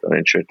unquote, on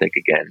InsurTech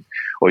again,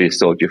 or you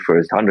sold your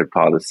first 100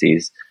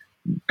 policies,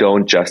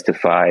 don't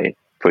justify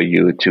for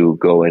you to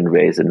go and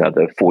raise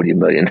another $40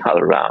 million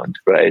round,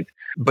 right?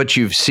 But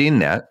you've seen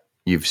that.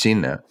 I've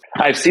seen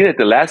it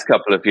the last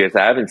couple of years.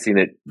 I haven't seen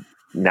it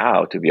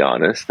now, to be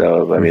honest.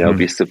 So, I mean, I'll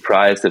be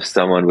surprised if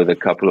someone with a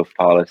couple of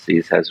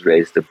policies has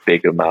raised a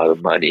big amount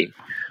of money.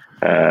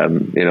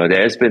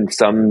 There's been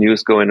some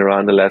news going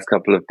around the last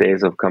couple of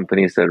days of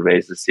companies that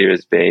raised a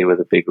Series B with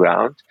a big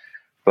round,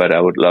 but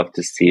I would love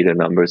to see the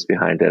numbers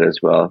behind that as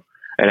well.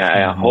 And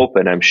I hope,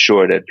 and I'm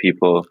sure that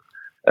people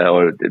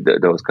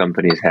those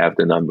companies have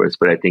the numbers,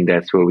 but I think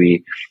that's where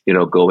we,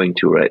 going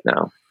to right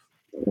now.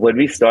 When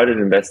we started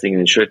investing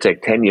in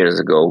InsurTech 10 years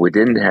ago, we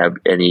didn't have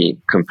any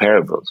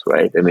comparables,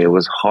 right? I mean, it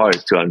was hard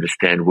to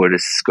understand where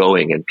this is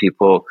going. And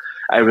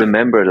I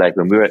remember like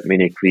when we were at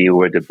Munich, we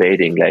were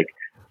debating like,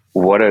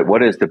 what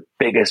is the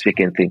biggest we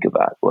can think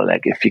about? Well,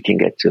 like if you can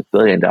get to $1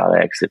 billion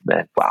exit,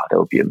 man, wow, that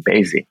would be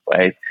amazing,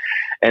 right?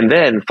 And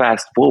then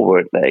fast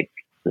forward, like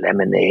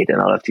Lemonade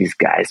and all of these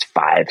guys,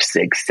 5,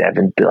 6,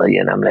 7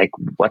 billion. I'm like,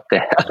 what the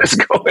hell is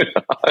going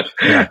on?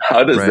 Yeah,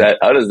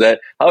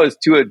 how is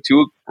 2 and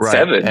 2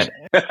 7? And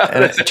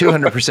it's a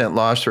 200%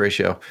 loss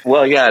ratio.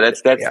 Well, yeah,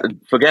 that's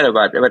forget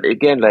about it. But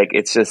again, like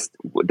it's just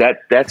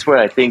that's where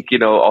I think,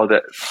 all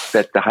that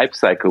the hype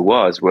cycle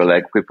was, where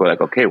like people are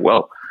like, okay,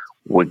 well,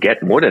 we'll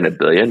get more than $1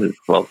 billion.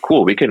 Well,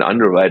 cool. We can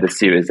underwrite a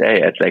Series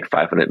A at like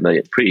 500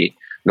 million pre,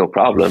 no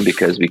problem,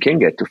 because we can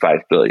get to 5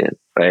 billion,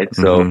 right?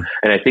 So,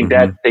 and I think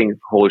that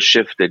whole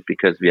shifted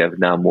because we have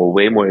now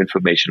way more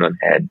information on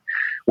hand,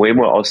 way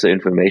more also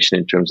information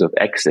in terms of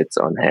exits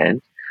on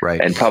hand, right,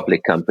 and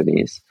public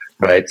companies,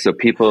 right? So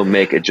people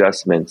make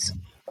adjustments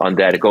on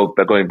that,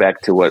 going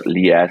back to what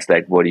Lee asked,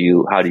 like,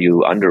 how do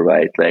you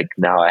underwrite? Like,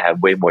 now I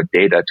have way more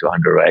data to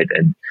underwrite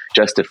and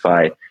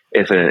justify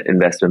if an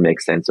investment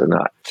makes sense or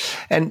not.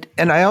 And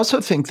I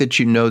also think that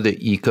you know the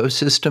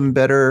ecosystem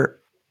better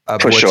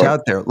of For what's sure.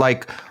 out there.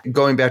 Like,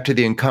 going back to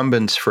the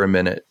incumbents for a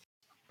minute.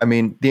 I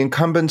mean, the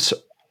incumbents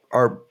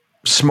are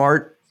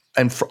smart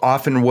and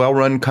often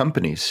well-run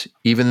companies,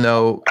 even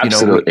though,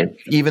 Absolutely.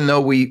 even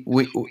though we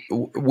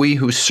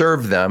who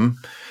serve them,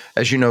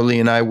 as you know, Lee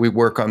and I,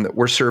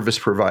 we're service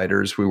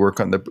providers. We work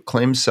on the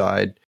claim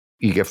side.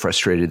 You get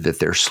frustrated that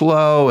they're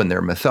slow and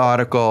they're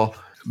methodical,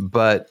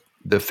 but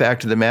the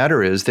fact of the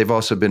matter is they've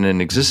also been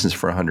in existence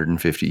for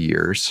 150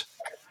 years.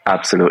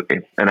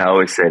 Absolutely. And I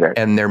always say that.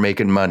 And they're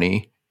making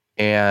money,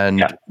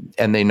 and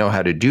they know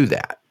how to do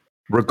that,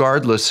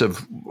 regardless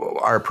of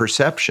our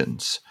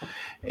perceptions.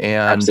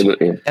 And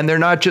absolutely. And they're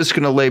not just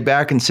going to lay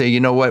back and say, you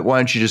know what, why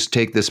don't you just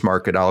take this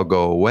market? I'll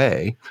go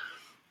away.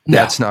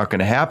 That's not going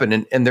to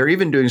happen. And they're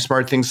even doing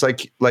smart things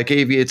like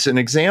AV8's an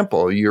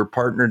example. You're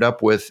partnered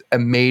up with a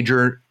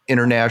major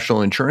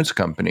international insurance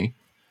company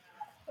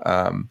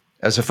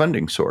as a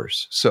funding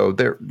source. So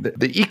the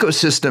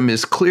ecosystem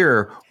is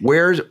clear.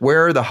 Where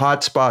are the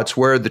hot spots?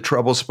 Where are the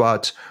trouble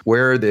spots?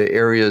 Where are the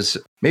areas,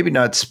 maybe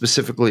not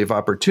specifically of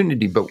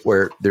opportunity, but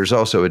where there's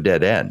also a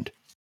dead end?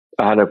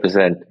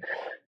 100%.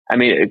 I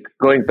mean,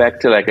 going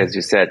back to, like, as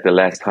you said, the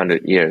last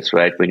 100 years,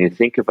 right? When you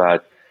think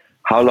about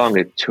how long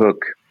it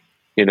took,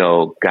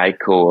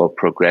 Geico or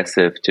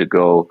Progressive to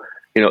go,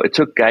 it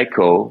took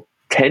Geico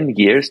 10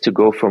 years to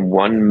go from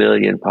 1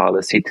 million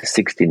policy to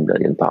 16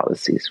 million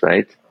policies,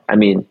 right? I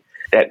mean,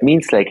 that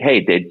means, like,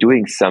 hey, they're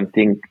doing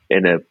something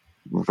in a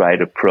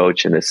right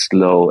approach, in a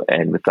slow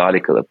and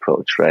methodical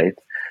approach, right?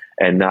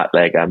 And not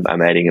like I'm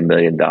adding $1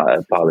 million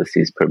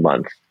policies per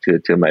month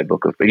to my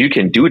book of. But you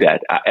can do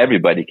that.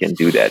 Everybody can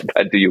do that.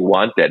 But do you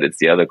want that? It's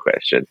the other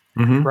question.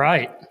 Mm-hmm.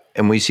 Right.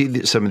 And we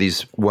see some of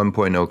these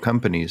 1.0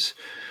 companies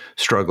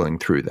struggling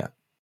through that.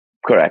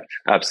 Correct.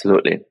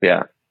 Absolutely.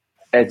 Yeah.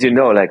 As you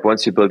know, like,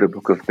 once you build a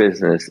book of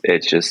business,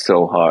 it's just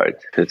so hard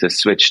to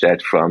switch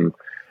that from,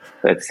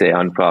 let's say,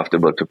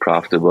 unprofitable to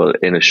profitable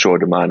in a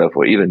short amount of,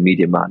 or even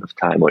medium amount of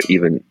time, or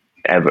even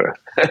ever.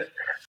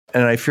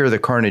 And I fear the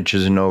carnage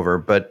isn't over,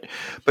 but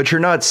you're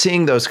not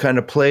seeing those kind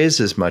of plays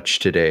as much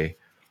today,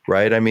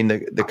 right? I mean,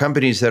 the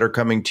companies that are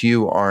coming to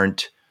you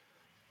aren't,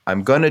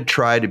 I'm going to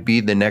try to be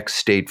the next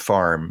State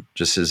Farm,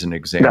 just as an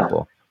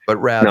example, but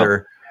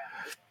rather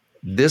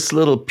this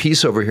little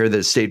piece over here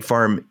that State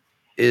Farm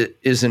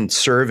isn't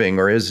serving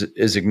or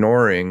is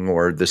ignoring,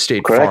 or the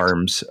State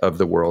Farms of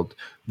the world.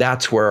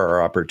 That's where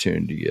our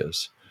opportunity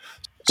is.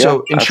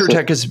 So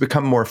InsurTech has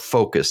become more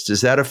focused.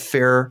 Is that a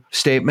fair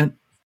statement?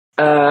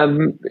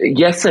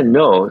 Yes and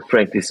no,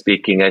 frankly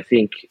speaking. I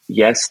think,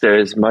 yes, there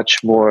is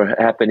much more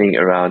happening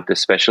around the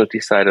specialty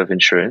side of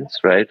insurance,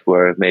 right?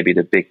 Where maybe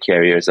the big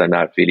carriers are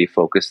not really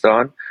focused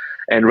on,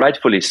 and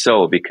rightfully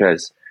so,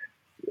 because,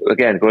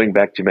 again, going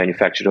back to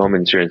manufactured home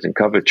insurance and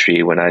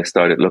Covertree, when I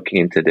started looking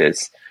into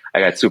this, I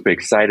got super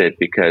excited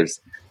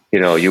because,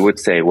 you would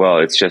say, well,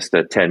 it's just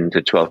a $10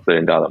 to $12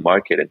 billion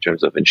market in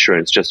terms of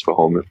insurance just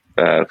for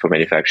for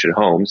manufactured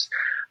homes.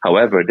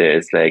 However,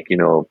 there's, like,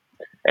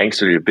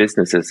 ancillary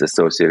businesses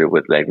associated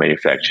with, like,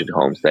 manufactured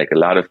homes. Like, a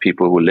lot of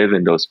people who live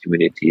in those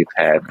communities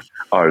have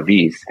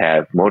RVs,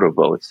 have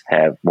motorboats,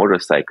 have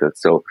motorcycles.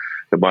 So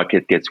the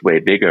market gets way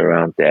bigger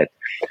around that.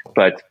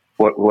 But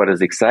what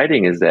is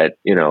exciting is that,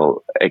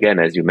 again,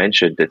 as you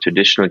mentioned, the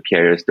traditional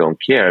carriers don't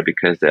care,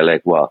 because they're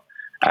like, well,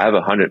 I have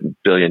 $100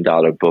 billion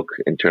book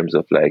in terms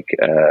of, like,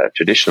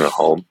 traditional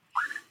home.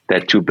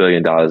 That $2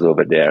 billion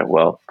over there,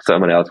 well,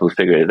 someone else will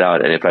figure it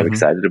out. And if I'm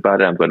excited about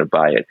it, I'm going to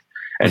buy it.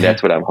 And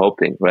that's what I'm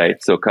hoping,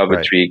 right? So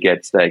Covertree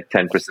gets like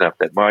 10% of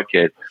that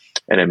market,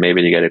 and then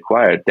maybe they get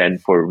acquired then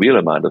for a real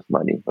amount of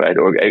money, right?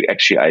 Or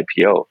actually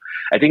IPO.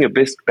 I think a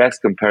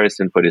best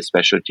comparison for the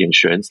specialty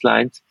insurance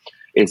lines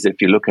is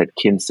if you look at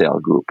Kinsale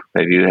Group.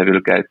 Have you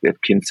looked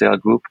at Kinsale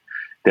Group?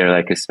 They're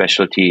like a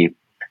specialty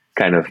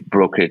kind of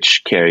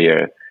brokerage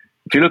carrier.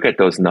 If you look at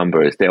those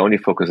numbers, they only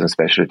focus on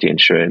specialty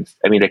insurance.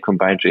 I mean, their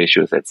combined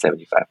ratio is at 75%,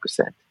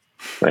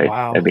 right?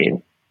 Wow. I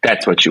mean,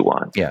 that's what you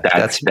want. Yeah,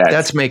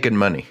 that's making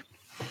money.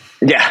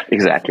 Yeah,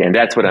 exactly. And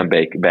that's what I'm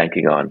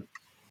banking on.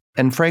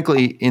 And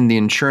frankly, in the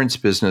insurance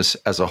business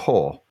as a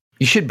whole,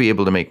 you should be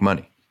able to make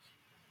money.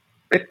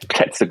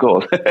 That's the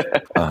goal.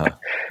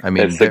 I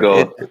mean, that's the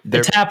goal.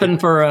 It's happened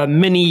for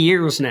many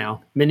years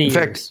now. In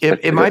fact,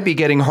 it might be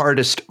getting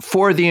hardest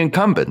for the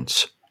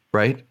incumbents,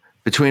 right?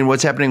 Between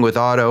what's happening with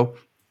auto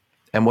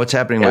and what's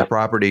happening with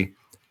property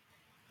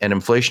and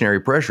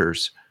inflationary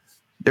pressures,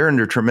 they're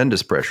under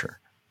tremendous pressure.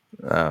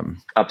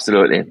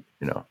 Absolutely.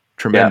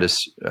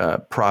 Tremendous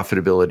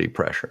profitability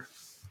pressure.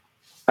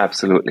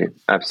 Absolutely.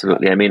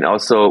 I mean,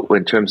 also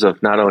in terms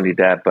of not only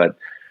that, but,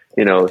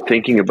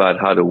 thinking about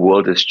how the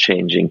world is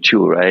changing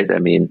too, right? I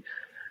mean,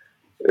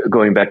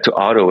 going back to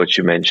auto, what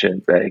you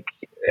mentioned, like,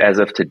 as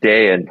of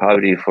today and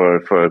probably for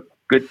a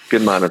good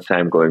amount of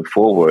time going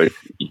forward,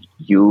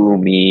 you,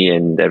 me,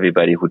 and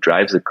everybody who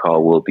drives a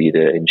car will be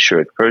the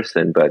insured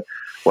person. But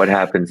what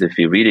happens if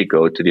we really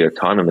go to the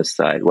autonomous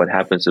side? What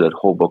happens to that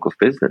whole book of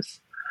business,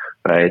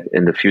 right,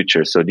 in the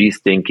future? So these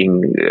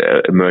thinking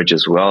emerge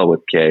as well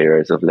with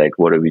carriers of like,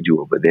 what do we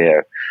do over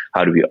there?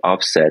 How do we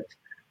offset,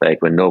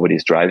 like when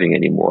nobody's driving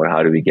anymore?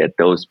 How do we get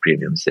those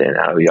premiums in?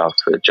 How do we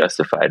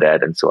justify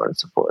that, and so on and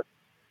so forth?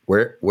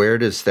 Where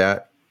does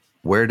that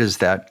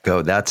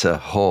go? That's a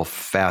whole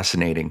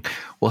fascinating.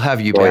 We'll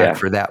have you back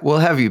for that. We'll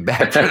have you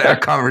back for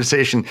that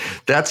conversation.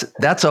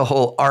 That's a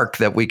whole arc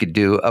that we could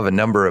do of a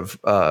number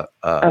of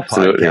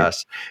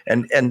podcasts.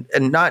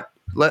 And not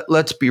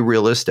let's be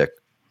realistic.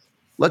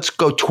 Let's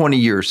go 20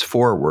 years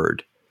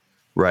forward,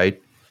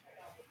 right?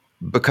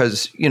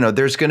 Because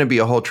there's going to be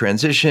a whole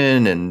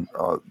transition, and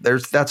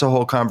that's a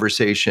whole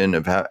conversation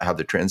of how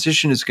the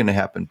transition is going to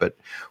happen. But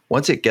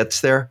once it gets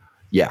there,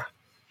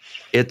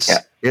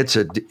 it's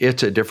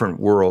a different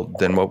world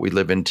than what we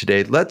live in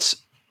today. Let's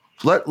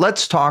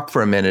talk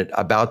for a minute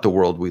about the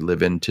world we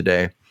live in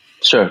today.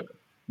 Sure.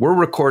 We're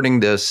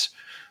recording this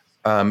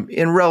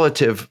in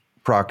relative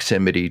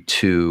proximity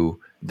to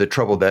the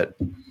trouble that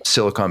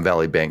Silicon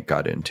Valley Bank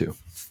got into.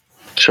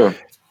 Sure.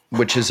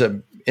 Which is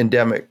an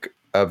endemic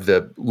of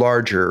the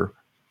larger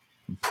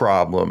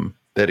problem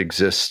that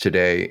exists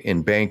today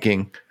in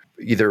banking,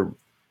 either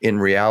in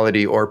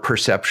reality or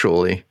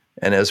perceptually.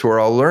 And as we're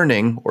all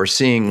learning or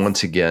seeing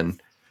once again,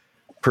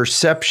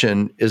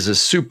 perception is a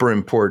super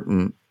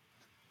important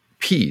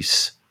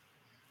piece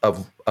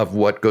of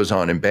what goes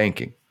on in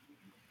banking.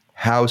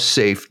 How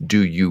safe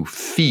do you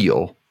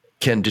feel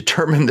can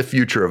determine the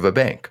future of a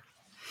bank.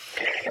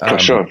 For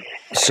sure.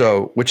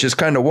 So, which is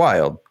kind of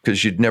wild,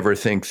 because you'd never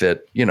think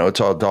that, it's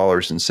all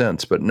dollars and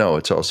cents, but no,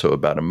 it's also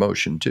about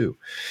emotion too.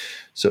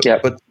 So,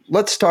 But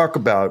let's talk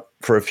about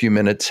for a few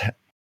minutes.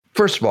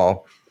 First of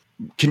all,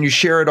 can you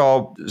share at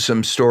all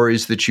some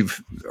stories that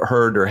you've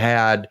heard or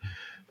had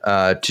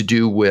to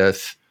do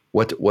with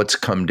what's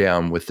come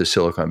down with the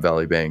Silicon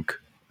Valley Bank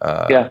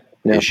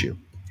issue?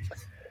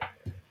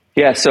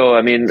 Yeah, so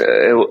I mean,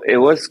 it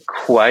was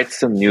quite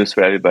some news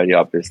for everybody,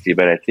 obviously,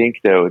 but I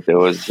think there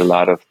was a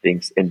lot of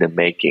things in the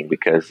making,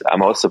 because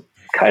I'm also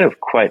kind of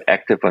quite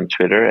active on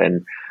Twitter,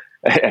 and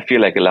I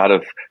feel like a lot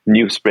of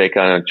news break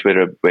out on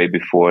Twitter way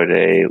before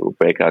they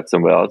break out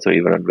somewhere else, or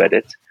even on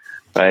Reddit,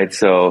 right?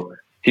 So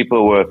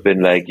people have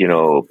been like,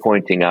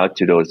 pointing out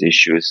to those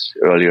issues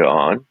earlier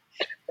on,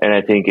 and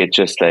I think it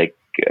just like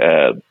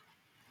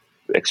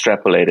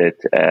extrapolated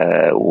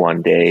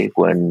one day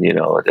when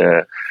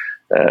the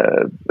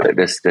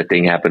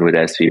thing happened with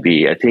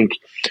SVB. I think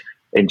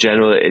in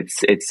general,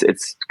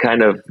 it's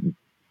kind of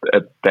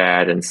a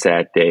bad and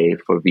sad day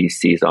for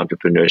VCs,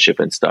 entrepreneurship,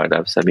 and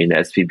startups. I mean,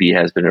 SVB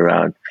has been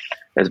around,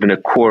 has been a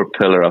core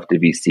pillar of the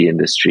VC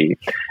industry,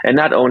 and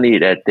not only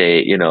that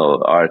they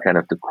are kind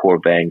of the core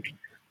bank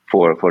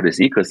for this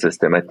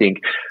ecosystem. I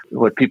think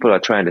what people are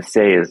trying to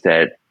say is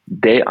that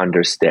they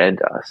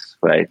understand us,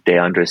 right? They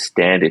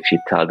understand if you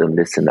tell them,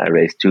 listen, I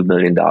raised $2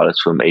 million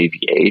from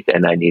AV8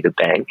 and I need a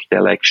bank.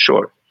 They're like,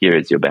 sure, here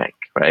is your bank,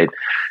 right?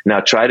 Now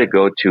try to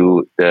go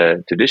to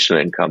the traditional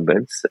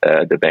incumbents,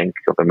 the Bank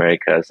of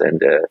Americas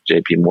and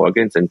JP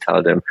Morgans, and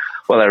tell them,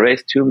 well, I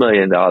raised $2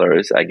 million.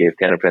 I gave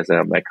 10%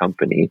 of my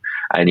company.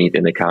 I need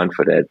an account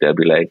for that. They'll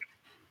be like,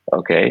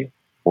 okay,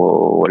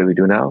 well, what do we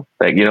do now?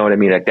 Like, you know what I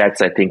mean? Like,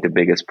 that's, I think, the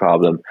biggest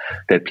problem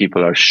that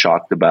people are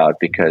shocked about,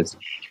 because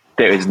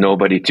there is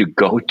nobody to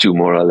go to,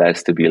 more or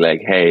less, to be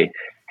like, hey,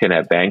 can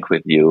I bank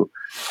with you?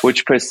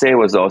 Which per se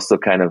was also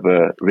kind of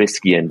a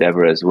risky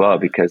endeavor as well,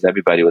 because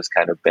everybody was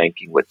kind of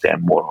banking with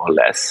them more or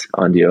less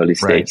on the early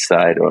stage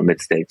side or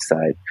mid stage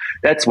side.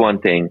 That's one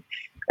thing.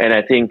 And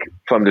I think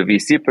from the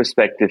VC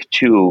perspective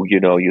too,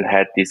 you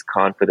had this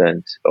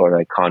confidant or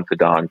a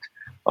confidant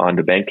on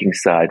the banking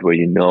side where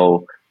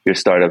your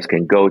startups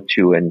can go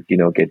to and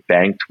get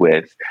banked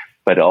with,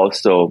 but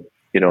also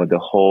the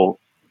whole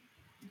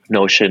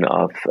notion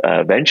of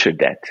venture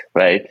debt,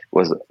 right,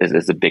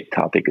 is a big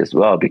topic as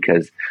well,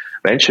 because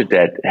venture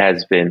debt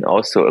has been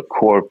also a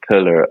core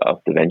pillar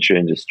of the venture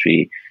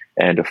industry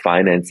and the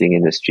financing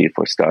industry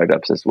for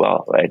startups as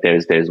well, right?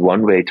 There's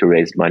one way to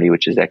raise money,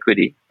 which is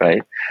equity,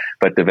 right?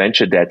 But the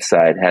venture debt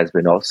side has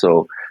been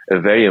also a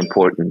very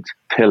important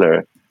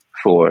pillar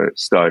for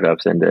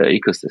startups and the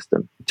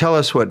ecosystem. Tell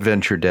us what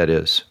venture debt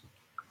is.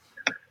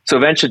 So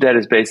venture debt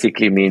is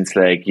basically means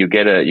like you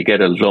get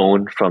a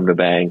loan from the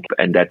bank,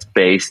 and that's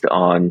based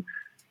on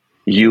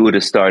you,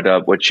 the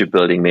startup, what you're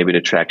building, maybe the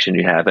traction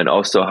you have, and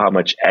also how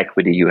much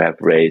equity you have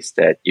raised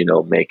that,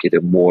 make it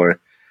a more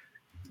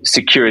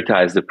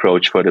securitized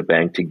approach for the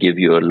bank to give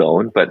you a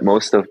loan. But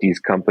most of these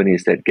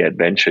companies that get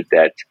venture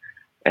debt,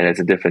 and it's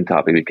a different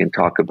topic we can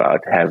talk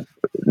about, have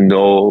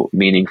no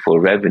meaningful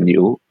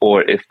revenue,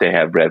 or if they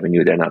have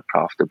revenue, they're not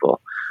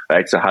profitable,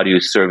 right? So how do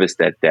you service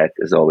that debt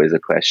is always a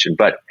question.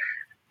 But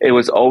it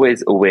was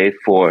always a way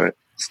for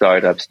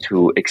startups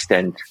to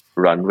extend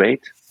run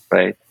rate,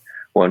 right?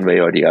 One way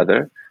or the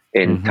other,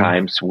 in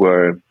times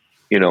where,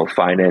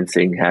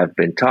 financing have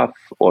been tough,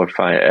 or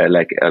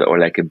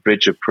like a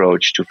bridge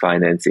approach to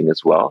financing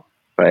as well,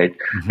 right?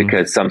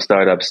 Because some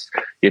startups,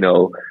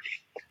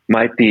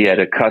 might be at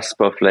a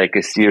cusp of like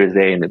a Series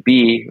A and a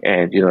B,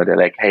 and they're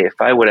like, hey, if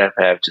I would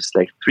have just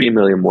like $3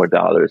 million more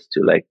to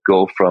like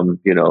go from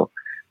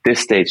this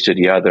stage to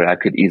the other, I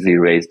could easily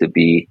raise the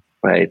B,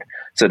 right?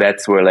 So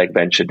that's where like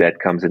venture debt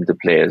comes into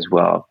play as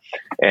well,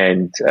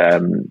 and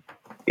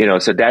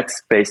so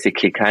that's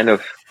basically kind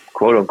of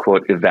quote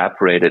unquote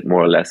evaporated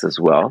more or less as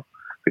well,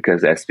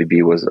 because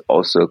SVB was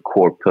also a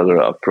core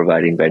pillar of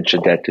providing venture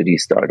debt to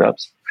these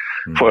startups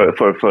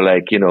for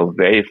like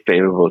very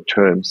favorable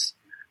terms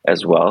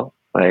as well,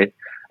 right?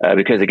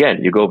 Because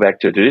again, you go back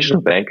to a traditional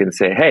bank and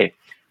say, hey,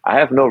 I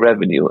have no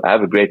revenue. I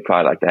have a great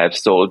product. I have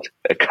sold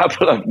a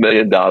couple of $1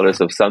 million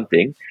of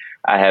something.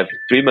 I have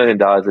 $3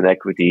 million in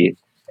equity,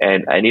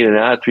 and I need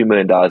another $3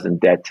 million in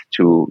debt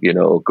to,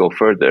 go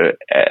further.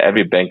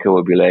 Every banker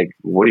will be like,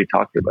 what are you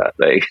talking about?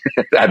 Like,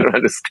 I don't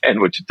understand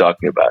what you're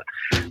talking about.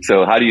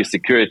 So how do you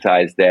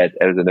securitize that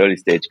as an early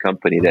stage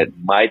company that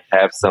might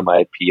have some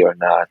IP or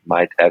not,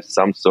 might have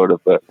some sort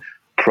of a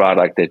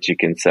product that you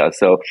can sell?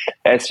 So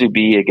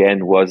SVB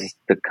again was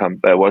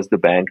the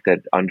bank that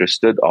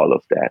understood all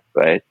of that,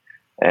 right?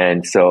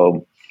 And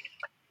so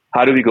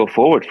how do we go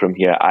forward from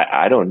here?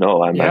 I don't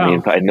know. I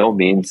mean, by no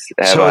means.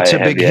 It's a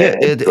big hit.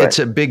 It's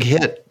a big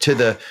hit to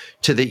the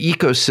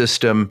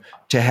ecosystem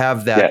to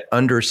have that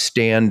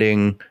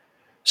understanding,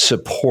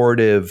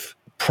 supportive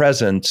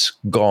presence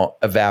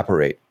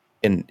evaporate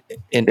in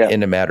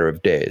a matter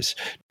of days.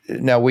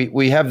 Now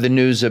we have the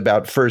news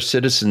about First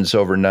Citizens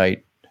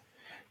overnight.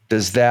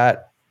 Does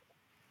that?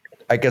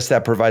 I guess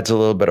that provides a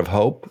little bit of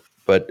hope.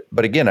 But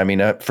again, I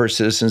mean, First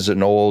Citizens is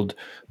an old,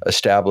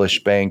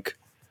 established bank.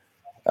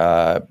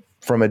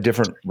 From a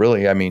different,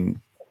 really, I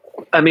mean,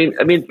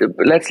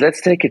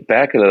 let's take it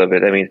back a little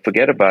bit. I mean,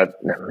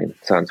 it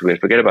sounds weird.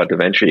 Forget about the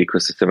venture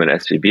ecosystem and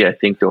SVB. I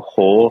think the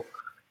whole,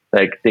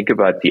 think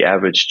about the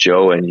average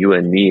Joe and you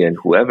and me and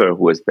whoever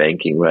who is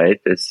banking,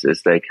 right? It's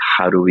like,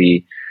 how do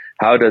we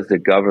deal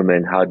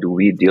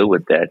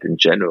with that in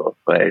general,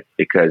 right?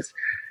 Because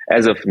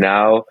as of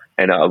now,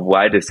 and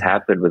why this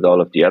happened with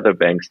all of the other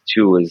banks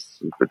too, is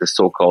with the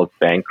so-called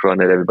bank run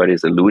that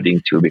everybody's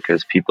alluding to,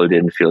 because people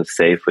didn't feel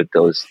safe with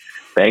those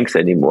banks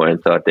anymore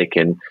and thought they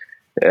can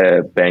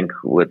bank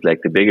with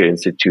like the bigger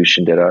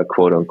institution that are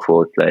quote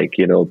unquote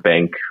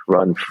bank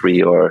run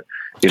free or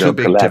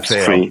collapse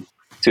free,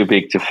 too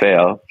big to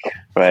fail,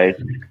 right?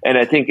 And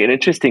I think an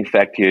interesting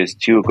fact here is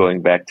too,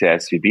 going back to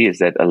SVB, is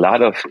that a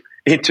lot of,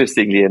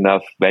 interestingly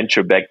enough,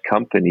 venture-backed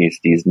companies,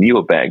 these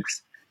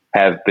neobanks,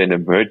 have been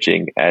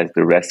emerging as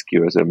the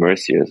rescuers or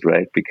merciers,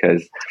 right?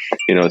 Because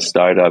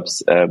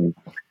startups, startup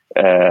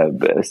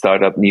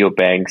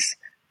neobanks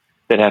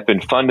that have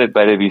been funded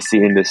by the VC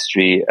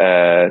industry,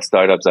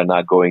 startups are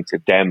not going to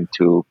them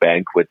to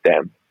bank with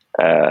them,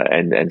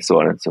 and so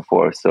on and so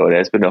forth. So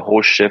there's been a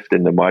whole shift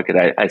in the market.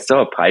 I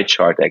saw a pie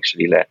chart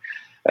actually, I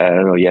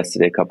don't know,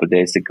 yesterday, a couple of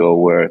days ago,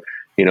 where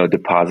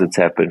deposits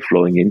have been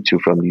flowing into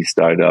from these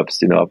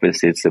startups.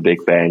 Obviously it's the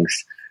big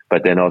banks,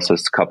 but then also a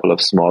couple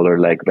of smaller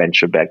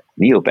venture-backed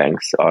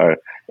neobanks are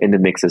in the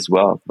mix as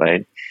well,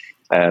 right?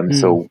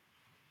 So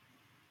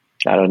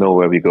I don't know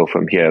where we go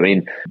from here. I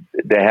mean,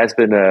 there has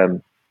been a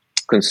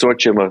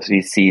consortium of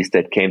VCs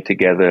that came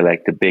together,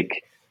 like the big,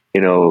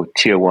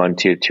 tier 1,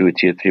 tier 2,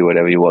 tier 3,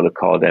 whatever you want to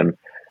call them,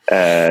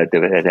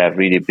 that have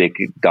really big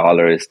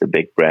dollars, the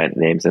big brand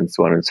names and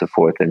so on and so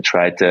forth, and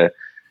tried to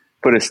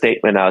put a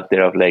statement out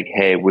there of like,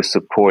 hey, we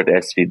support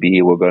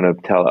SVB. We're going to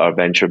tell our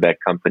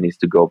venture-backed companies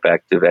to go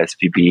back to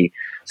SVB.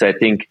 So I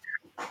think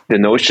the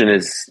notion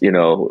is,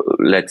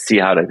 let's see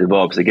how that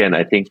evolves. Again,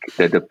 I think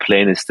that the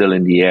plane is still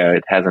in the air.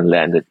 It hasn't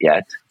landed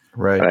yet.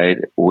 Right?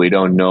 We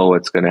don't know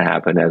what's going to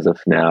happen as of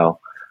now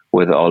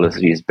with all of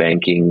these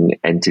banking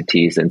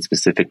entities and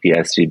specifically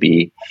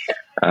SVB.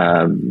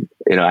 I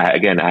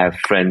have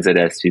friends at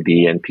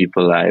SVB and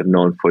people I have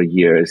known for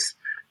years,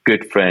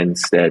 good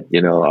friends that,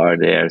 are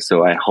there.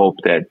 So I hope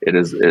that it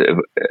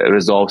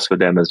resolves for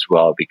them as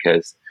well,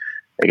 because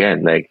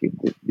again,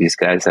 these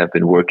guys have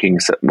been working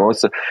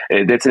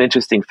that's an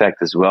interesting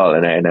fact as well.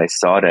 And I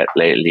saw that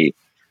lately.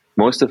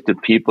 Most of the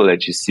people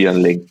that you see on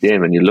LinkedIn,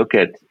 when you look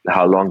at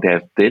how long they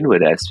have been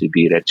with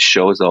SVB, that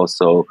shows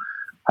also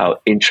how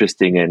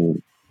interesting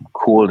and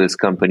cool this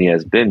company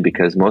has been,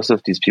 because most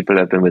of these people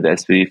have been with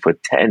SVB for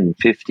 10,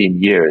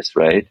 15 years,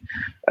 right?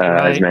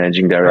 As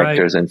managing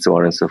directors and so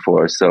on and so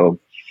forth. So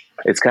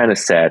it's kind of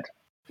sad.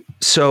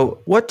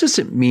 So what does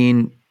it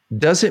mean?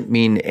 Does it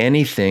mean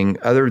anything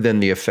other than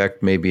the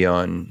effect maybe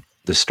on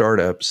the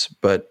startups,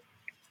 but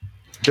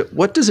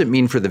what does it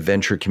mean for the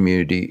venture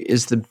community?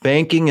 Is the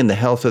banking and the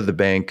health of the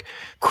bank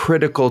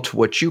critical to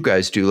what you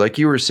guys do? Like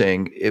you were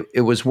saying,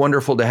 it was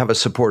wonderful to have a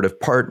supportive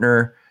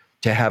partner,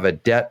 to have a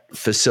debt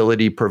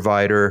facility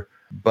provider,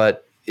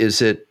 but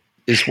is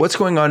what's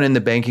going on in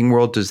the banking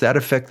world, does that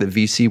affect the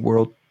VC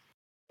world?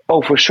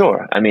 Oh, for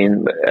sure. I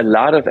mean, a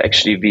lot of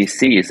actually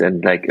VCs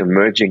and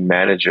emerging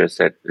managers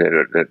that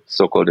are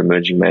so-called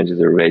emerging managers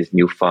that raise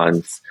new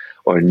funds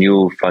or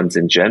new funds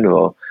in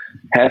general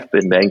have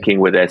been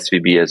banking with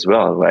SVB as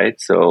well, right?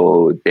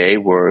 So they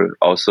were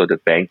also the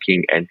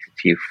banking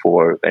entity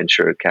for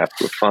venture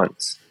capital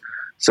funds.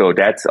 So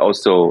that's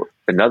also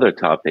another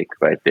topic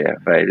right there,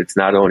 right? It's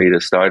not only the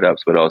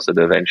startups, but also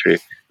the venture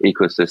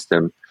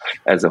ecosystem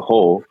as a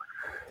whole.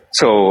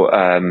 So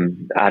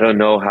I don't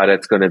know how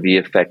that's going to be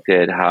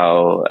affected.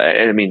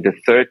 I mean, the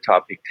third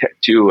topic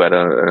too, I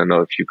don't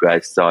know if you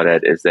guys saw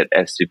that, is that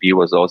SVB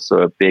was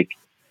also a big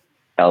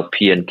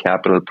LP and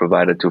capital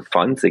provider to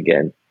funds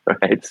again,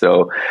 right?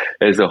 So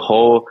there's a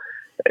whole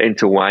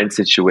intertwined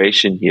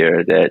situation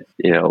here that,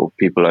 you know,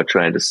 people are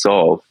trying to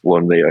solve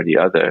one way or the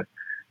other.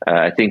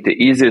 I think the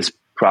easiest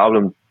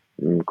problem,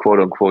 quote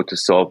unquote, to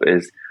solve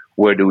is,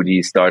 where do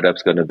these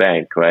startups going to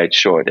bank, right?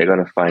 Sure, they're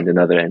going to find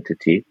another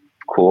entity.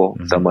 Cool.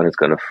 Mm-hmm. Someone is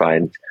going to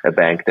find a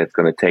bank that's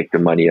going to take the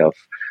money of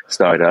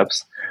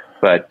startups.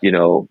 But, you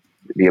know,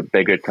 the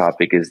bigger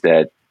topic is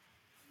that,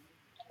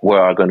 where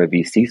are going to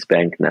VCs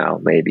bank now?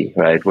 Maybe,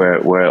 right? Where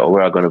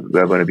are going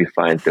to be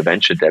find the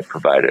venture debt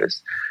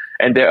providers?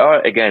 And there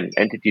are, again,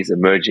 entities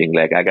emerging.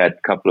 Like, I got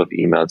a couple of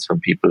emails from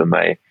people in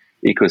my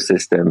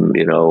ecosystem.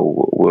 You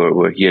know,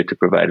 we're here to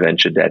provide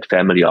venture debt.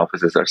 Family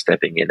offices are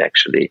stepping in,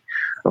 actually,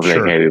 of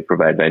like, hey, we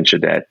provide venture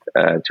debt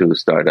to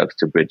startups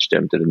to bridge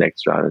them to the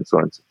next round, and so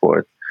on and so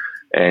forth.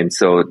 And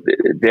so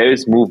there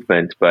is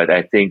movement, but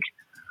I think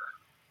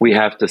we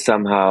have to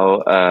somehow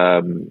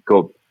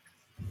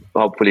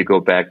hopefully go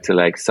back to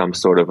like some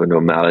sort of a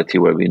normality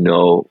where we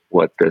know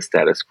what the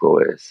status quo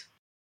is.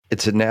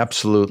 It's an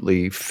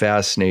absolutely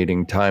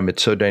fascinating time.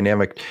 It's so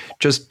dynamic.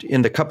 Just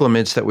in the couple of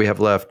minutes that we have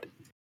left,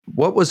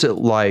 what was it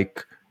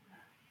like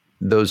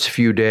those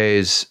few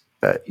days?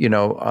 You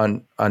know,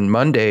 on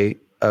Monday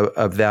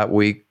of that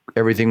week,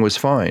 everything was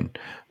fine.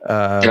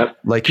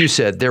 Like you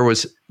said, there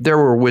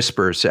were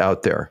whispers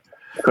out there.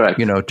 Correct.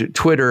 You know, to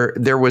Twitter,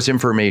 there was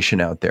information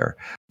out there.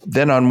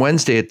 Then on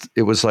Wednesday,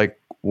 it was like,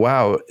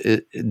 wow,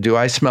 do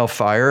I smell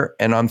fire?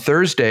 And on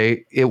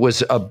Thursday, it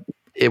was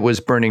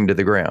burning to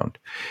the ground.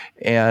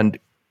 And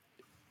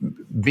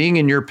being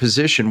in your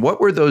position, what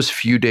were those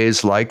few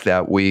days like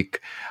that week?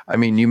 I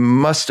mean, you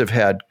must have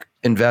had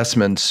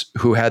investments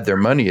who had their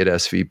money at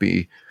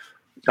SVB.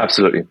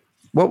 Absolutely.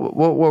 What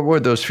were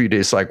those few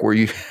days like? Were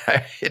you?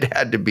 It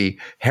had to be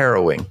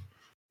harrowing.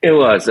 It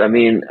was. I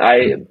mean,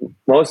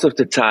 most of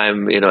the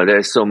time, you know,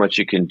 there's so much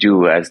you can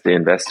do as the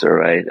investor,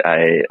 right?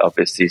 I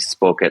obviously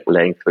spoke at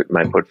length with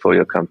my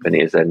portfolio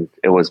companies, and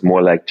it was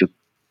more like to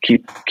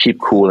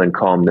keep cool and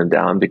calm them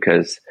down,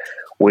 because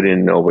we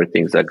didn't know where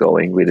things are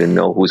going. We didn't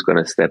know who's going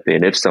to step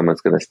in, if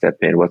someone's going to step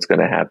in, what's going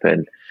to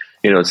happen.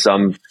 You know,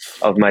 some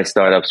of my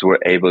startups were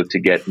able to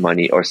get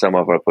money, or some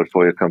of our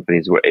portfolio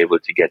companies were able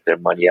to get their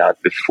money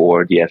out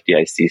before the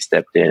FDIC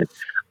stepped in.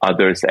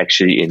 Others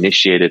actually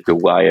initiated the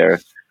wire,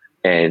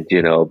 and,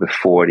 you know,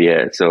 before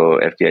so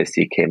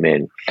FDIC came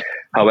in.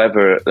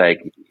 However,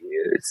 like,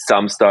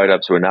 some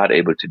startups were not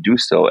able to do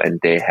so, and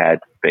they had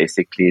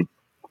basically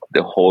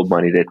the whole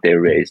money that they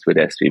raised with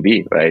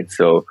SVB, right?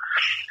 So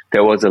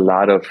there was a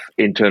lot of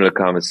internal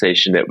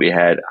conversation that we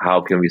had.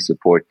 How can we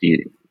support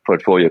the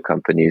portfolio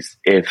companies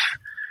if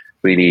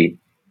really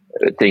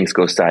things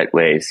go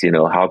sideways? You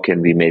know, how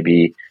can we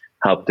maybe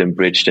help them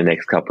bridge the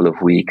next couple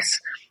of weeks?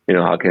 You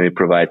know, how can we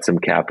provide some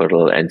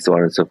capital, and so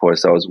on and so forth?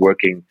 So I was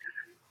working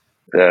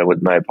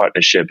with my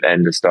partnership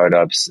and the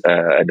startups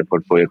and the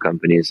portfolio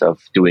companies of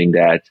doing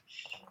that.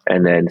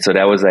 And then, so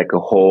that was like a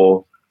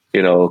whole,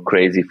 you know,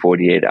 crazy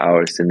 48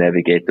 hours to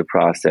navigate the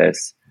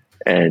process,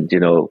 and, you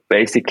know,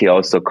 basically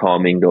also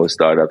calming those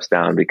startups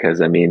down,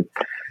 because, I mean,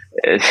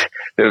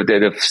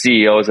 the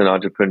CEOs and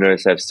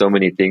entrepreneurs have so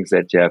many things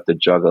that you have to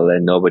juggle,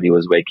 and nobody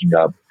was waking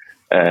up,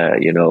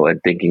 you know,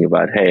 and thinking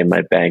about, hey,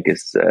 my bank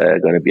is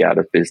going to be out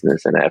of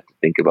business, and I have to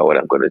think about what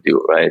I'm going to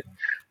do, right?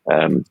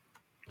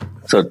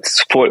 So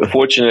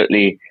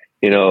fortunately,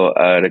 you know,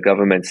 the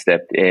government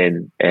stepped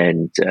in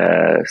and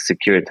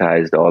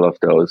securitized all of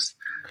those,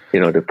 you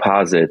know,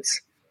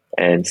 deposits.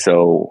 And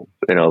so,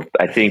 you know,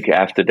 I think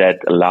after that,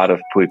 a lot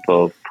of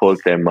people pulled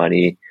their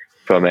money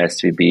from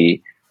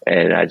SVB,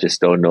 and I just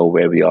don't know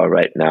where we are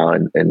right now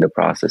in the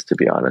process, to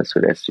be honest,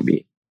 with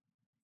SVB.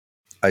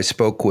 I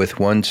spoke with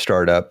one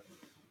startup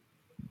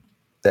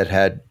that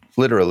had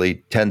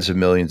literally tens of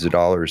millions of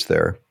dollars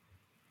there,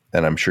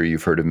 and I'm sure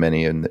you've heard of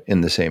many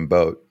in the same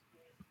boat.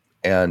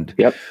 And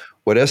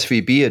what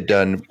SVB had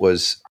done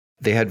was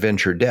they had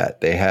venture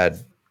debt. They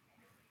hadn't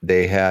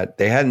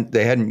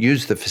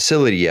used the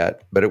facility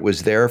yet, but it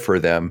was there for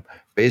them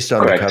based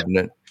on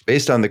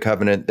the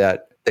covenant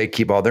that they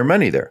keep all their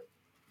money there.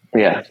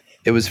 Yeah.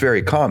 It was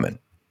very common.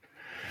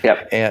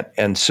 Yep.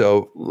 And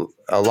so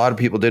a lot of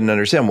people didn't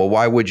understand, well,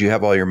 why would you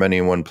have all your money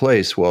in one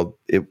place? Well,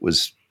 it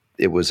was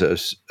a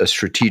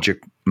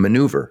strategic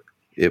maneuver.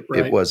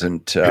 It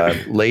wasn't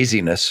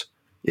laziness.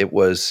 It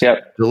was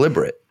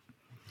deliberate.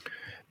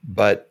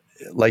 But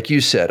like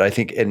you said, I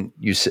think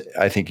you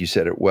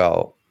said it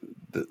well.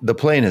 The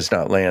plane has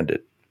not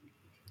landed.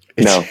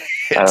 I don't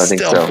think so. It's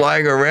still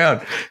flying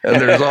around,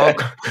 and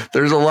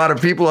there's a lot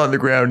of people on the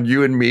ground,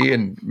 you and me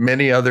and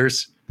many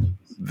others.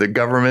 The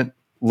government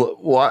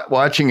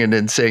watching it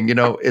and saying, you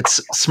know,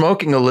 it's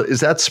smoking.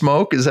 Is that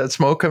smoke? Is that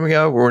smoke coming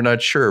out? We're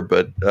not sure,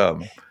 but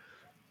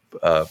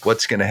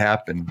what's going to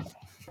happen?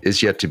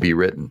 is yet to be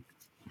written.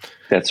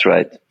 That's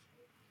right.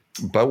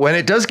 But when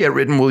it does get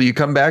written, will you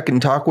come back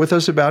and talk with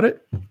us about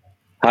it?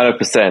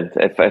 100%.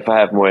 If I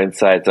have more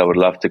insights, I would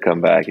love to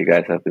come back. You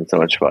guys have been so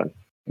much fun.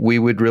 We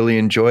would really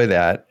enjoy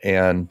that,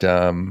 and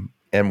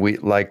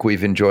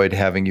we've enjoyed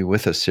having you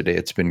with us today.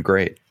 It's been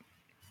great.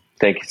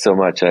 Thank you so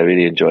much. I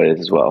really enjoyed it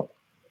as well.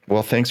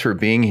 Well, thanks for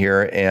being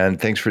here,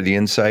 and thanks for the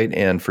insight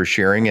and for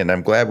sharing. And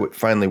I'm glad it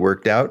finally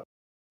worked out.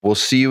 We'll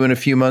see you in a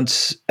few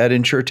months at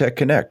InsurTech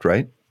Connect,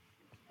 right?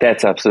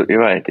 That's absolutely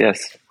right.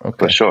 Yes,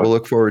 okay, for sure. We'll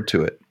look forward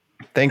to it.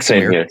 Thanks,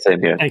 Same Amir. here. Same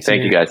here.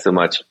 Thank you guys so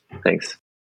much. Thanks.